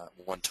this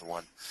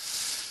one-to-one.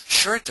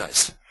 Sure it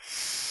does.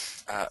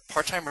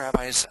 Part-time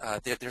rabbis,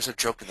 there's a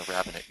joke in the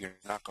Rabbinic. You're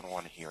not going to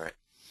want to hear it.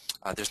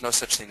 There's no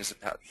such thing as a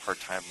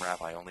part-time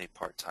rabbi, only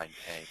part-time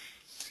pay.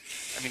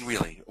 I mean,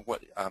 really,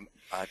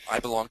 I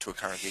belong to a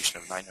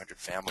congregation of 900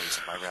 families,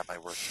 and my rabbi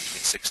works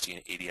between 60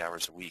 and 80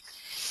 hours a week.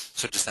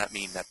 So does that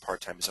mean that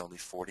part-time is only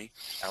 40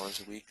 hours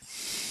a week?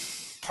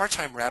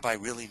 Part-time rabbi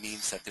really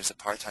means that there's a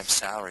part-time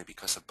salary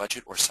because of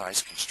budget or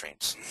size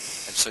constraints.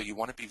 And so you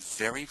want to be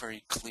very,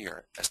 very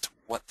clear as to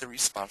what the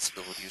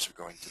responsibilities are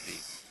going to be.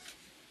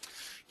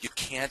 You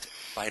can't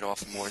bite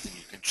off more than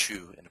you can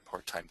chew in a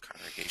part-time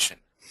congregation.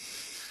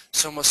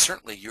 So most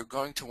certainly, you're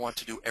going to want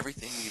to do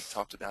everything we've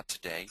talked about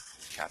today.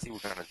 Kathy, we're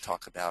going to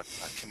talk about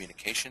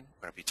communication.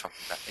 We're going to be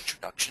talking about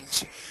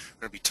introductions.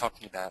 We're going to be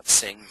talking about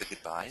saying the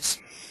goodbyes.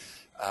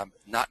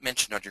 Not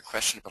mentioned on your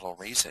question, but I'll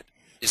raise it.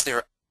 Is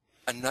there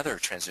another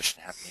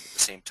transition happening at the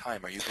same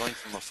time? Are you going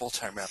from a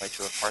full-time rabbi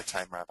to a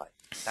part-time rabbi?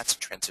 That's a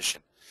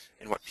transition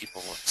in what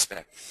people will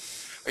expect.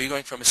 Are you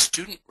going from a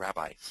student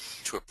rabbi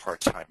to a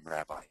part-time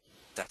rabbi?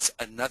 That's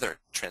another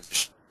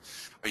transition.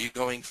 Are you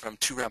going from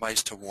 2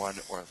 rabbis to 1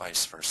 or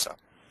vice versa?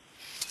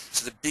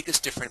 So the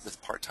biggest difference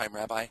with part-time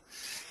rabbi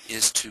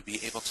is to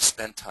be able to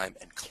spend time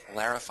and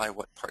clarify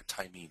what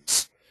part-time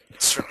means.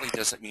 It certainly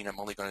doesn't mean I'm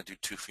only going to do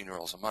 2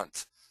 funerals a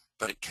month,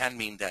 but it can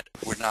mean that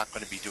we're not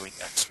going to be doing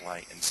X,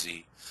 Y, and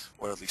Z,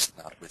 or at least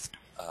not with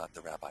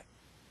the rabbi.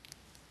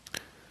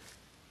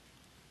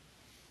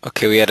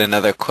 Okay, we had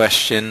another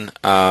question.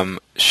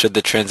 Should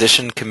the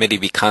transition committee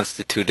be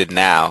constituted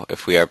now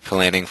if we are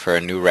planning for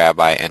a new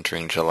rabbi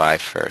entering July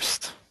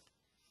 1st?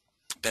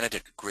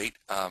 Benedict, great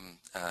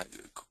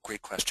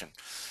question.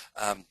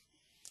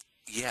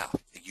 Yeah,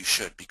 you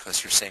should,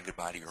 because you're saying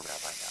goodbye to your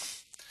rabbi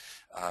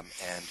now.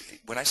 And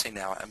when I say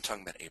now, I'm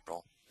talking about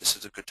April. This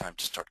is a good time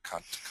to start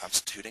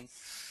constituting.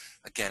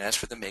 Again, as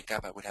for the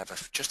makeup, I would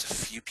have just a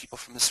few people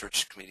from the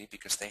search committee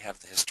because they have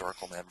the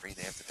historical memory,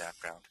 they have the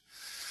background.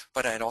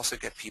 But I'd also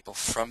get people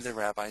from the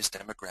rabbi's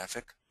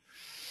demographic.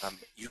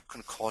 You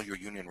can call your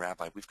union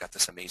rabbi. We've got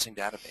this amazing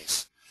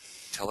database.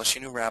 Tell us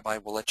your new rabbi.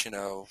 We'll let you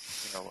know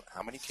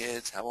how many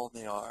kids, how old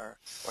they are,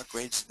 what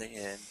grades are they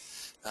in,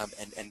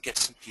 and get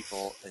some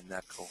people in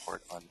that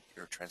cohort on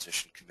your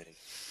transition committee.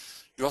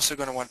 You're also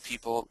going to want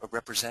people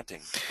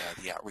representing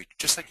the outreach,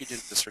 just like you did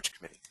with the search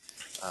committee.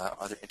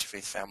 Other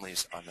interfaith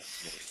families on the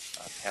committee,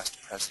 past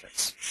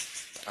presidents,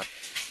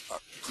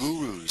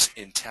 gurus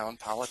in town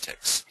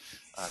politics,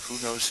 who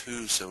knows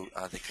who, so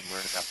they can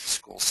learn about the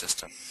school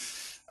system.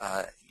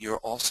 You're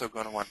also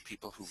going to want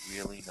people who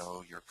really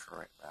know your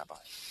current rabbi.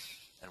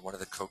 And one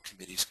of the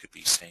co-committees could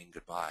be saying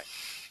goodbye.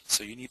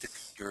 So you need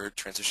your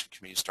transition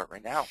committee to start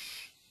right now.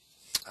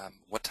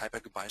 What type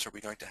of goodbyes are we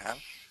going to have?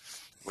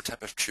 What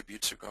type of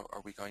tributes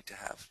are we going to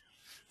have?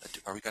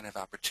 Are we going to have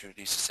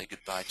opportunities to say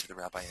goodbye to the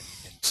rabbi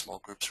in small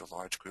groups or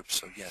large groups?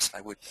 So yes,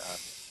 I would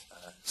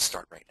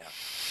start right now.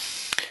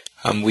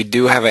 We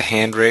do have a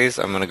hand raised.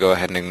 I'm going to go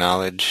ahead and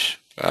acknowledge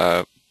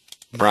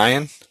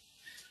Brian.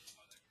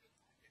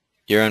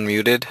 You're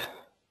unmuted.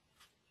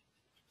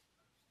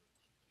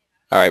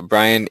 All right,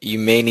 Brian, you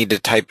may need to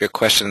type your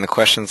question in the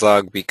questions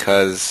log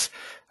because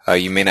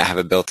you may not have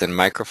a built-in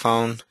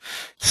microphone.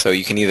 So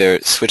you can either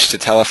switch to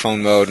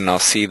telephone mode and I'll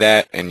see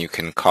that and you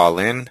can call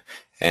in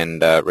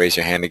and raise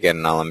your hand again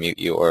and I'll unmute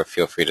you, or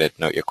feel free to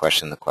note your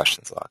question in the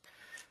questions log.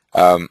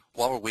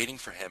 While we're waiting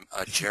for him,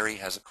 Jerry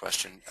has a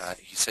question.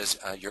 He says,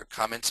 your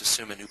comments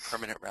assume a new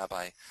permanent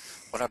rabbi.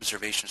 What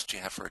observations do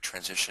you have for a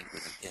transition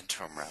with an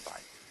interim rabbi?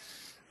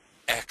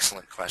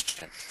 Excellent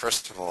question.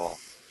 First of all,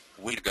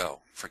 way to go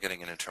for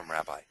getting an interim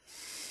rabbi.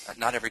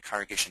 Not every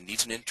congregation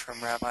needs an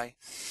interim rabbi,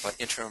 but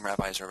interim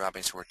rabbis are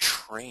rabbis who are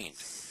trained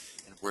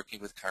in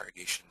working with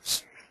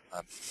congregations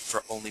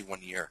for only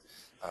 1 year.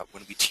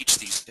 when we teach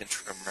these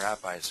interim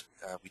rabbis,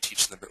 we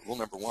teach them that rule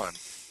number one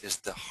is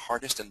the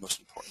hardest and most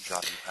important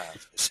job you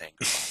have is saying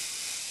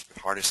goodbye. The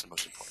hardest and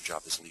most important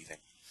job is leaving.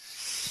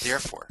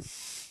 Therefore,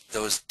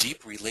 those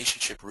deep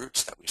relationship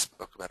roots that we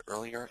spoke about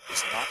earlier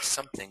is not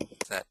something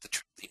that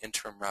the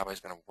interim rabbi is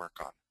going to work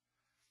on.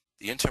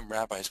 The interim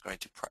rabbi is going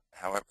to,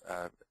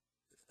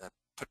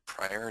 put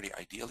priority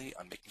ideally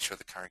on making sure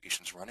the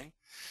congregation is running,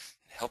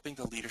 and helping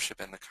the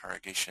leadership and the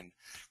congregation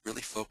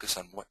really focus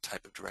on what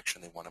type of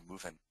direction they want to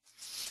move in.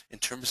 In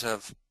terms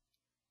of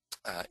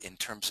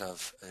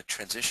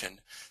transition,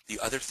 the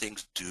other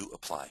things do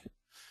apply.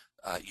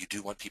 You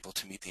do want people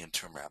to meet the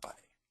interim rabbi.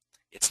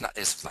 It's not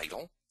as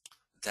vital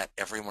that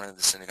everyone in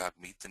the synagogue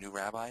meet the new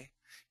rabbi.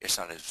 It's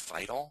not as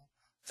vital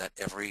that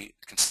every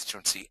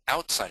constituency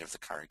outside of the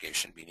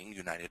congregation, meaning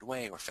United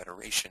Way or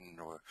Federation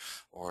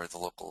or the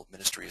local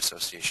ministry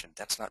association,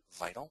 that's not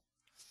vital.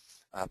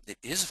 It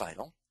is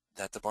vital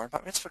that the bar and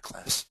bat mitzvah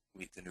class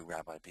meet the new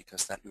rabbi,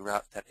 because that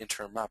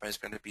interim rabbi is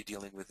going to be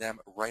dealing with them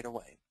right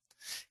away.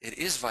 It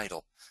is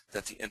vital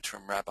that the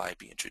interim rabbi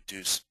be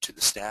introduced to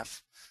the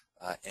staff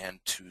and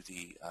to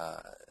the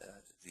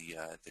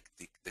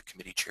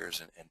committee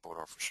chairs and board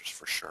officers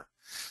for sure.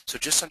 So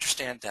just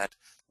understand that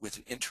with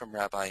an interim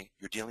rabbi,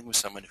 you're dealing with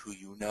someone who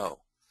you know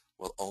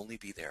will only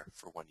be there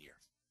for 1 year.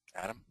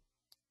 Adam?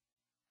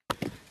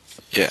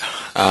 Yeah.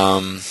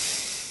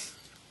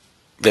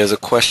 There's a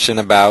question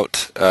about,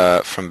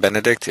 from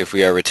Benedict, if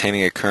we are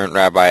retaining a current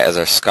rabbi as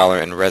our scholar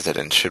in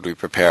residence, should we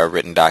prepare a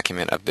written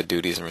document of the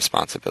duties and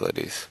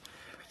responsibilities?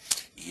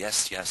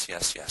 Yes.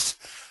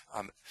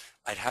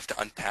 I'd have to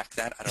unpack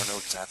that. I don't know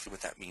exactly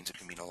what that means. It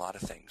can mean a lot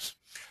of things.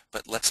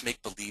 But let's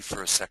make believe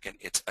for a second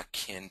it's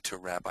akin to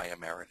Rabbi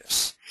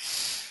Emeritus.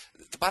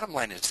 The bottom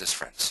line is this,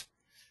 friends.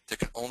 There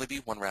can only be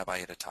one rabbi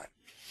at a time.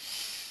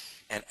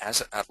 And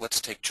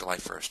let's take July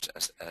 1st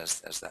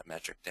as that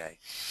magic day.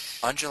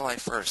 On July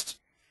 1st,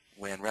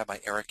 when Rabbi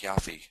Eric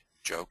Yaffe,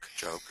 joke,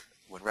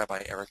 when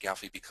Rabbi Eric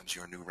Yaffe becomes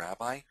your new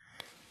rabbi,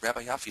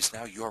 Rabbi Yaffe is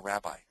now your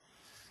rabbi.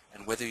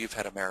 And whether you've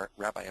had a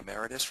Rabbi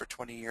Emeritus for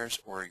 20 years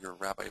or your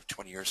rabbi of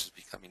 20 years is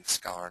becoming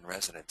scholar in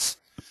residence,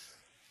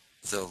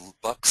 the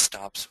buck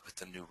stops with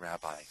the new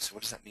rabbi. So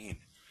what does that mean?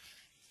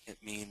 It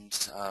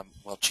means,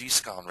 well, gee,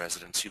 scholar in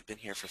residence, you've been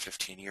here for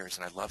 15 years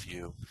and I love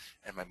you,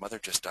 and my mother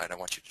just died, I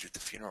want you to do the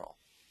funeral.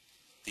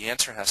 The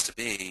answer has to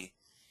be,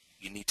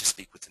 you need to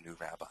speak with the new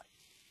rabbi,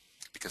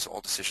 because all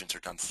decisions are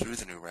done through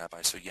the new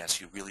rabbi. So yes,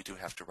 you really do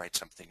have to write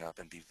something up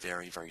and be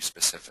very, very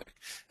specific.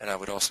 And I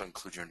would also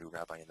include your new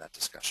rabbi in that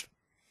discussion.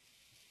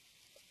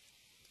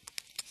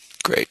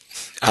 Great.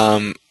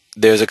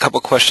 There's a couple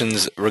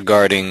questions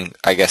regarding,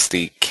 I guess,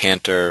 the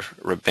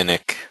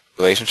cantor-rabbinic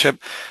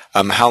relationship.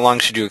 How long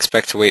should you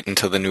expect to wait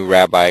until the new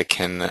rabbi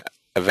can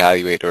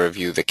evaluate or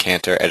review the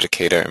cantor,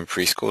 educator, and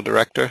preschool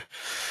director?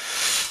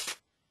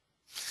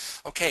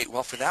 Okay,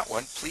 well, for that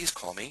one, please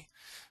call me,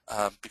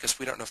 because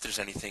we don't know if there's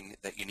anything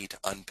that you need to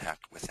unpack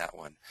with that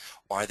one.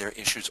 Are there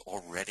issues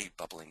already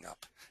bubbling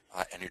up,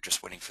 and you're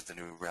just waiting for the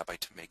new rabbi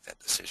to make that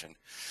decision?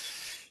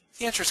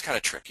 The answer is kind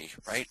of tricky,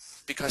 right?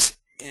 Because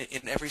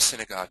in every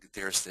synagogue,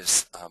 there's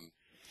this,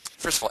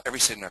 first of all, every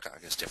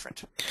synagogue is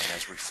different, and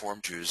as Reform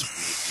Jews, we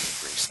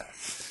embrace that.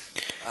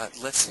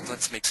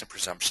 Let's make some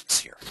presumptions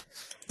here,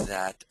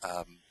 that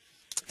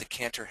the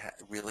cantor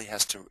really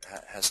has two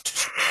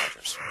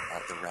supervisors,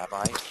 the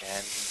rabbi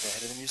and the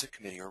head of the music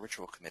committee or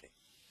ritual committee.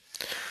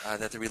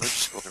 That the religious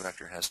school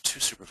director has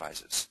two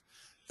supervisors,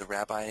 the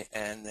rabbi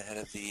and the head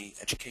of the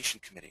education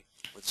committee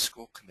or the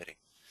school committee.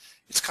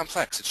 It's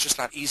complex. It's just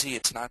not easy.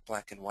 It's not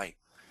black and white.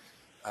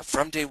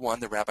 From day one,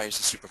 the rabbi is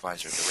the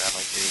supervisor. The rabbi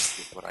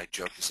is what I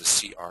joke is a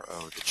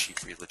CRO, the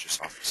chief religious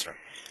officer.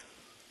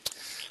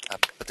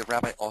 But the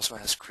rabbi also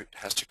has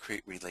to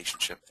create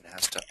relationship and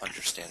has to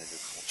understand a new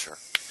culture.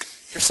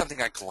 Here's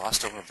something I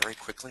glossed over very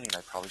quickly, and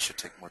I probably should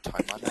take more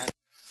time on that.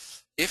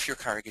 If your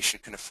congregation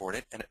can afford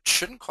it, and it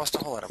shouldn't cost a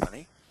whole lot of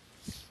money,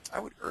 I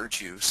would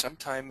urge you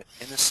sometime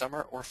in the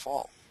summer or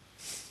fall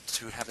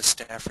to have a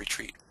staff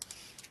retreat.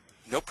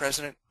 No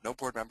president, no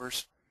board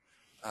members.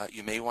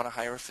 You may want to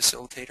hire a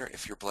facilitator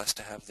if you're blessed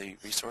to have the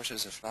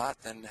resources. If not,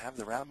 then have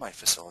the rabbi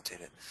facilitate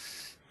it.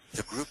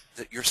 The group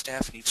that your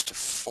staff needs to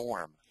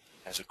form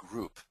as a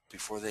group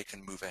before they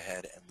can move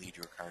ahead and lead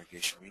your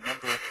congregation.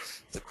 Remember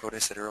the quote I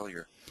said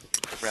earlier,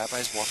 the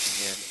rabbi's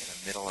walking in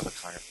the middle of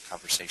a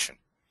conversation.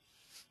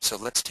 So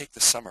let's take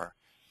the summer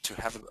to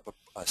have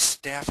a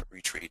staff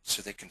retreat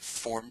so they can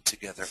form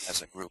together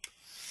as a group.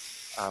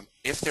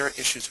 If there are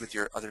issues with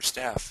your other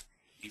staff,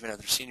 even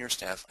other senior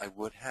staff, I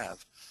would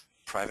have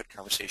private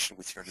conversation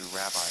with your new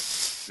rabbi,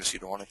 because you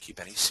don't want to keep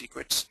any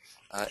secrets,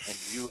 and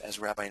you as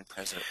rabbi and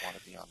president want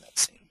to be on that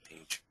same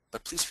page.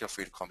 But please feel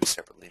free to call me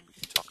separately and we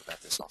can talk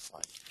about this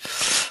offline.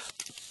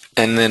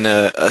 And then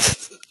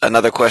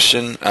another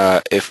question,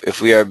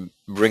 if we are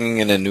bringing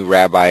in a new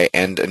rabbi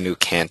and a new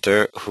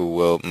cantor who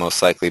will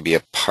most likely be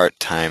a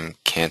part-time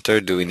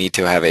cantor, do we need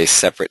to have a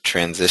separate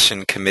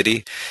transition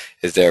committee?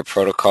 Is there a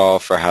protocol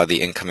for how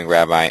the incoming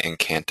rabbi and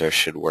cantor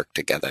should work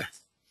together?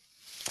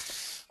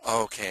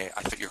 Okay,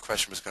 I thought your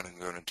question was going to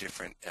go in a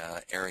different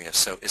area.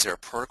 So is there a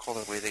protocol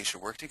the way they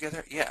should work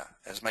together? Yeah,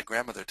 as my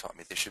grandmother taught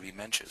me, they should be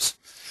menches.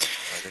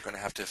 They're going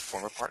to have to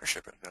form a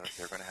partnership.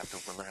 They're going to have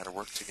to learn how to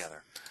work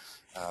together.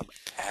 Um,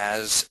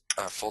 as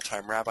a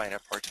full-time rabbi and a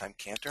part-time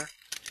cantor,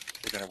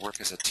 they're going to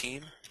work as a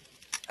team,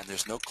 and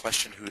there's no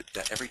question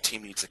that every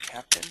team needs a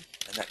captain,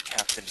 and that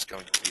captain is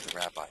going to be the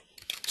rabbi.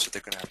 So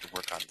they're going to have to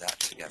work on that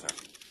together.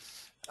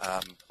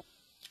 Um,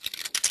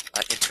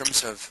 in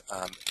terms of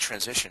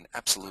transition,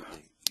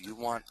 absolutely.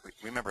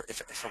 Remember,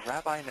 if a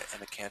rabbi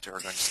and a cantor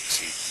are going to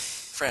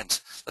succeed,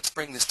 friends, let's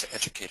bring this to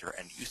educator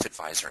and youth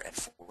advisor and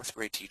fourth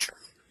grade teacher,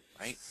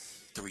 right?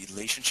 The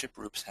relationship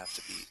roots have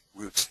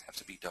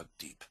to be dug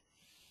deep.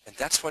 And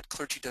that's what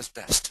clergy does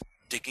best,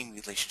 digging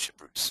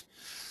relationship roots.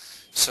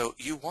 So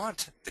you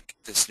want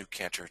this new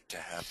cantor to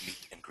have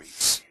meet and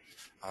greets.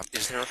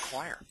 Is there a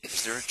choir?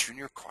 Is there a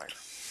junior choir?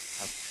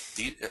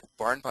 The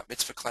bar and bat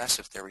mitzvah class,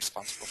 if they're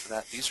responsible for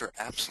that, these are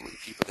absolutely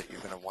people that you're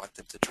going to want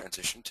them to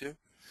transition to.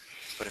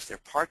 But if they're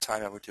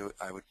part-time,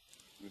 I would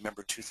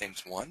remember two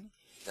things. One,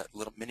 that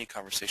little mini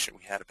conversation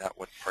we had about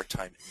what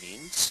part-time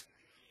means,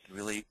 and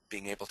really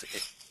being able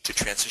to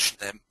transition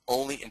them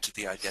only into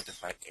the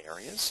identified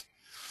areas.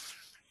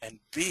 And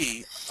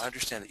B,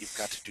 understand that you've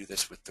got to do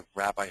this with the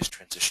rabbi's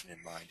transition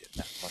in mind, and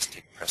that must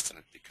take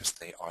precedent because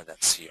they are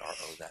that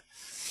CRO, that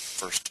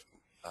first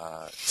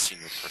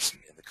senior person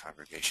in the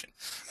congregation.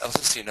 I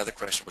also see another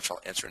question, which I'll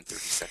answer in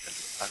 30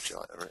 seconds. Actually,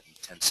 I'll in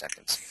 10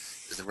 seconds.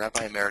 Is the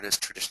rabbi emeritus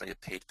traditionally a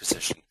paid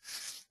position?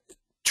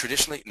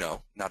 Traditionally,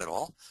 no, not at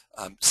all.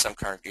 Some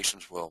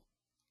congregations will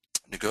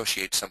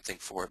negotiate something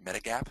for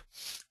Medigap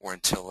or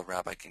until a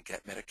rabbi can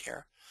get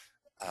Medicare.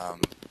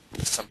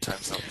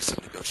 Sometimes there'll be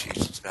some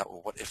negotiations about,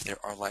 well, what if there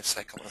are life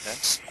cycle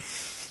events?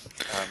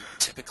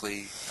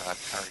 Typically,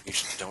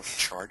 congregations don't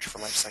charge for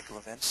life cycle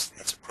events.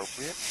 That's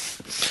appropriate.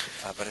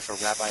 But if a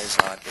rabbi is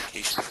on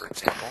vacation, for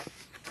example,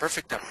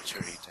 perfect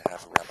opportunity to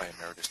have a rabbi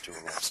emeritus do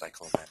a life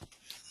cycle event.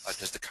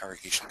 Does the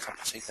congregation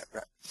compensate that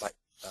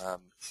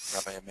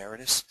rabbi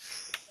emeritus?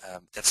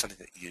 That's something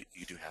that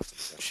you do have to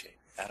negotiate.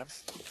 Adam?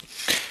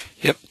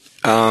 Yep.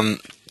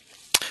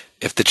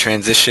 If the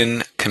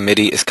transition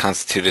committee is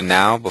constituted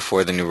now,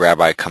 before the new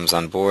rabbi comes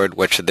on board,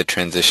 what should the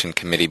transition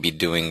committee be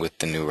doing with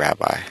the new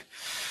rabbi?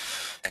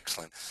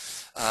 Excellent.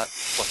 Well,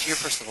 here,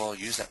 first of all,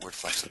 use that word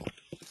flexible,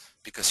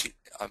 because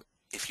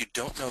if you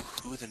don't know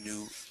who the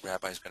new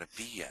rabbi is going to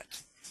be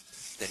yet,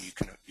 then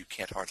you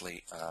can't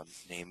hardly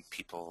name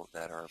people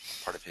that are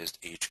part of his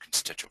age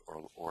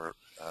constituent or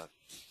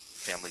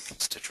family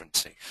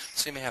constituency.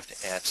 So you may have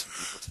to add some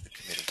people to the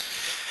committee.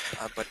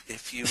 But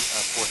if you,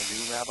 for a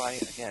new rabbi,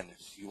 again,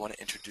 you want to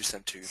introduce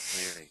them to your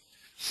community.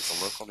 With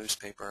a local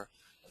newspaper,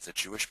 the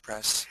Jewish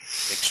press,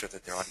 make sure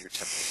that they're on your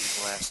Temple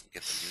e-blast and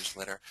get the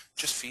newsletter.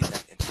 Just feed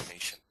that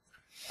information.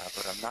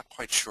 But I'm not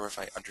quite sure if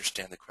I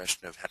understand the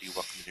question of how do you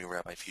welcome a new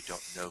rabbi if you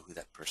don't know who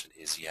that person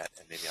is yet,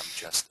 and maybe I'm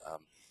just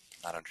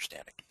not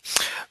understanding.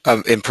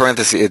 In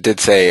parentheses, it did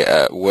say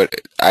what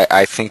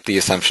I think the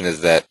assumption is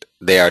that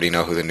they already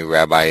know who the new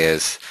rabbi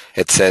is.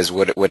 It says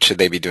what should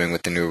they be doing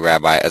with the new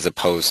rabbi as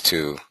opposed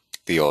to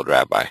the old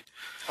rabbi.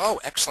 Oh,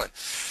 excellent.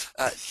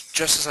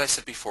 Just as I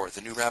said before,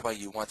 the new rabbi,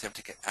 you want them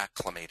to get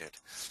acclimated.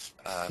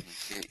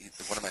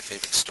 One of my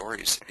favorite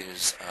stories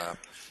is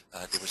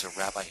there was a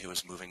rabbi who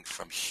was moving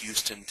from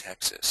Houston,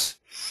 Texas.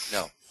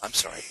 No, I'm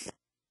sorry.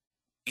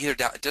 Either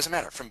down, it doesn't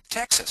matter. From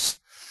Texas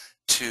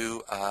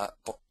to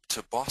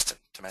Boston,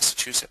 to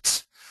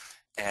Massachusetts.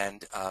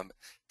 And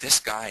this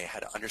guy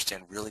had to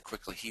understand really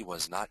quickly he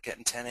was not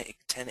getting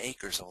 10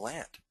 acres of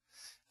land.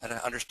 Had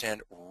to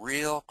understand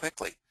real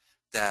quickly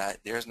that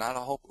there's not a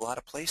whole lot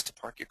of place to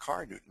park your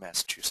car in Newton,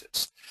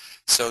 Massachusetts.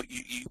 So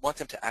you want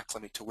them to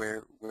acclimate to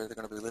where they're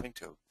going to be living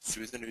to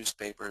through the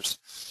newspapers,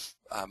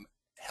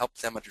 help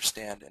them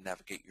understand and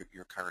navigate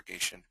your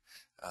congregation,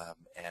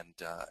 and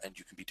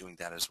you can be doing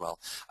that as well.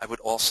 I would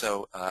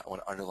also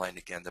want to underline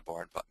again the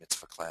bar and bat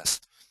mitzvah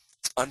class.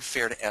 It's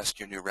unfair to ask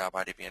your new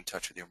rabbi to be in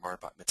touch with your bar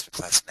and bat mitzvah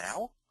class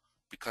now,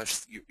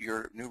 because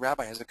your new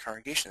rabbi has a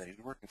congregation that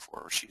he's working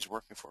for or she's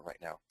working for right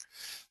now.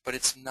 But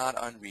it's not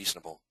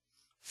unreasonable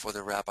for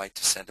the rabbi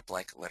to send a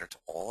blanket letter to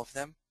all of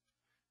them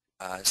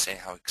saying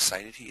how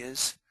excited he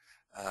is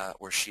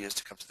or she is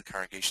to come to the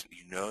congregation.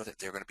 You know that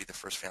they're going to be the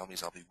first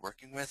families I'll be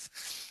working with.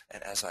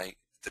 And as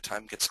the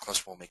time gets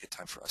closer, we'll make a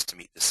time for us to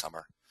meet this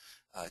summer.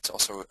 It's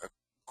also a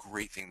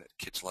great thing that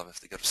kids love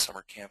if they go to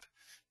summer camp.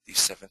 These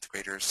 7th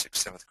graders,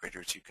 6th, 7th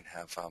graders, you can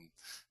have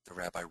the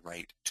rabbi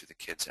write to the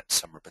kids at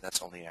summer, but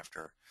that's only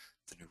after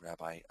the new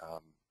rabbi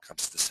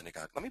comes to the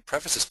synagogue. Let me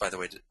preface this, by the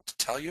way, to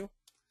tell you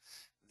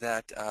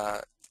that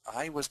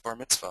I was bar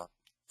mitzvah.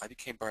 I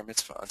became bar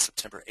mitzvah on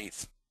September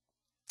 8th.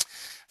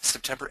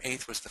 September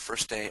 8th was the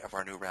first day of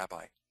our new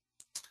rabbi.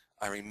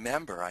 I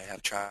remember I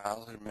have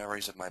childhood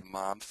memories of my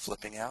mom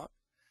flipping out,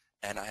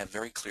 and I have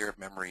very clear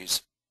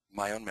memories,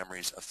 my own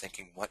memories of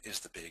thinking, what is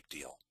the big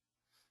deal?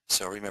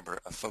 So remember,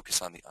 a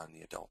focus on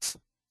the adults.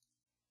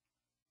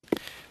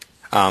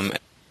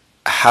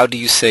 How do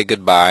you say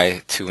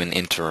goodbye to an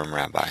interim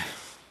rabbi?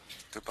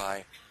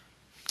 Goodbye.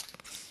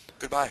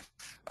 Goodbye.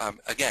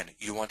 Again,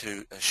 you want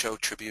to show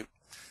tribute.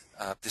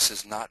 This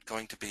is not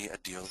going to be a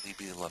dearly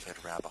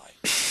beloved rabbi.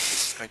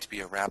 This is going to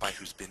be a rabbi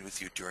who's been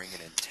with you during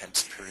an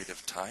intense period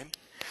of time.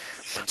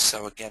 And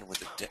so again,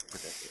 with a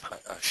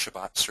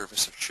Shabbat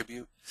service of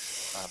tribute,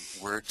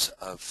 words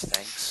of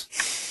thanks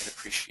and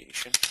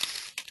appreciation,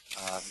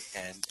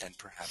 and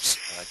perhaps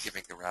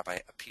giving the rabbi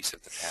a piece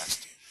of the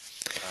past.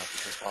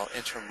 Because while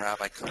interim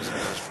rabbi comes and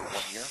goes for 1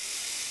 year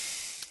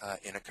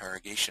in a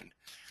congregation,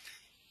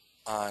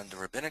 on the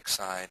rabbinic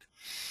side,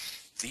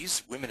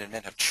 these women and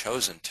men have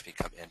chosen to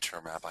become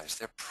interim rabbis.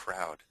 They're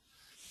proud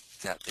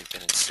that they've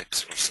been in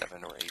 6 or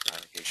 7 or 8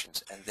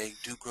 congregations, and they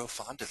do grow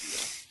fond of you.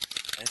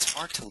 And it's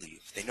hard to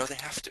leave. They know they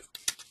have to.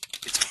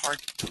 It's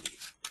hard to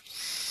leave.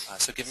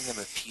 So giving them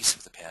a piece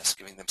of the past,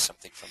 giving them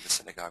something from the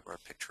synagogue or a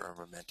picture or a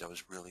memento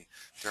is really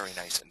very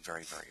nice and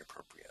very, very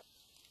appropriate.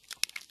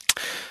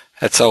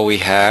 That's all we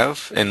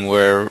have, and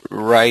we're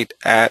right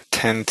at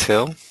 10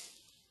 till.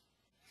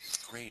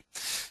 Great.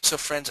 So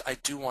friends, I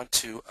do want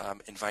to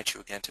invite you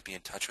again to be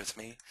in touch with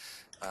me.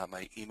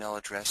 My email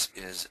address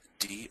is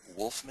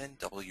dwolfman,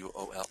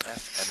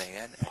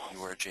 WOLFMAN,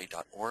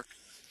 @urj.org.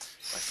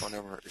 My phone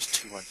number is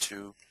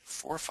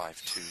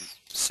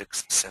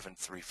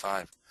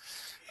 212-452-6735.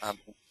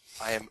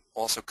 I am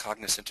also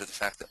cognizant of the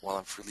fact that while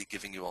I'm freely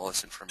giving you all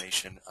this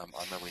information, I'm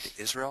on my way to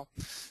Israel.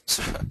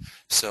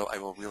 So I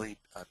will really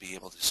be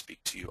able to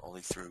speak to you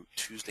only through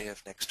Tuesday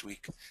of next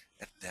week,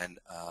 and then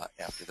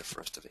after the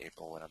 1st of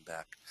April when I'm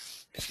back.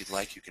 If you'd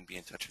like, you can be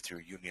in touch with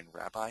your union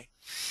rabbi,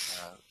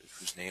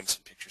 whose names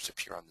and pictures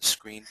appear on the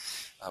screen.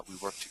 We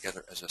work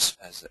together as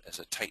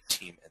a tight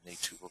team, and they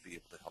too will be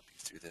able to help you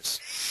through this.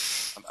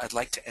 I'd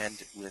like to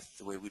end with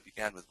the way we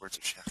began, with words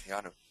of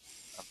Shechianu.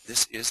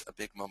 This is a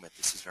big moment.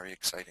 This is very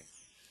exciting.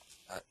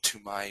 To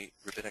my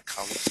rabbinic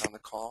colleagues on the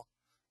call,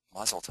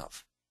 Mazel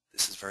Tov.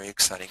 This is very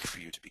exciting for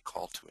you to be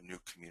called to a new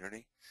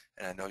community,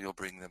 and I know you'll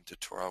bring them to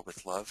Torah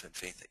with love and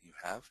faith that you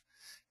have,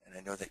 and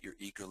I know that you're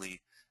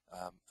eagerly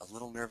a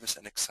little nervous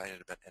and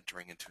excited about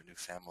entering into a new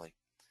family.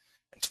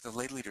 And to the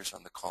lay leaders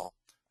on the call,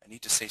 I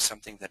need to say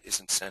something that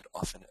isn't said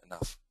often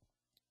enough.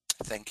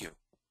 Thank you.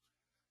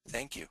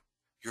 Thank you.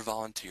 You're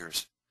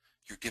volunteers.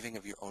 You're giving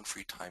of your own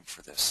free time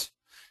for this.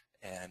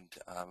 And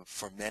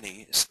for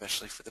many,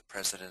 especially for the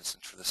presidents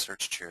and for the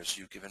search chairs,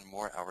 you've given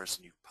more hours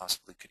than you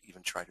possibly could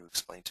even try to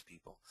explain to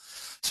people.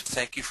 So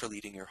thank you for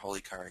leading your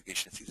holy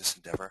congregation through this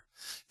endeavor.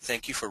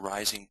 Thank you for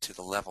rising to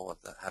the level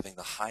of having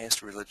the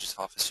highest religious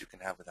office you can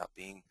have without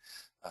being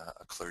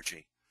a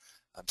clergy.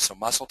 So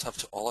mazel tov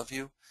to all of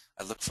you.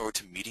 I look forward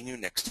to meeting you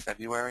next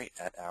February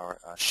at our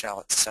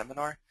Shalit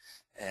seminar,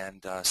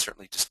 and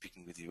certainly to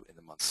speaking with you in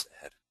the months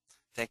ahead.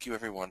 Thank you,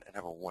 everyone, and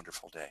have a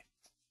wonderful day.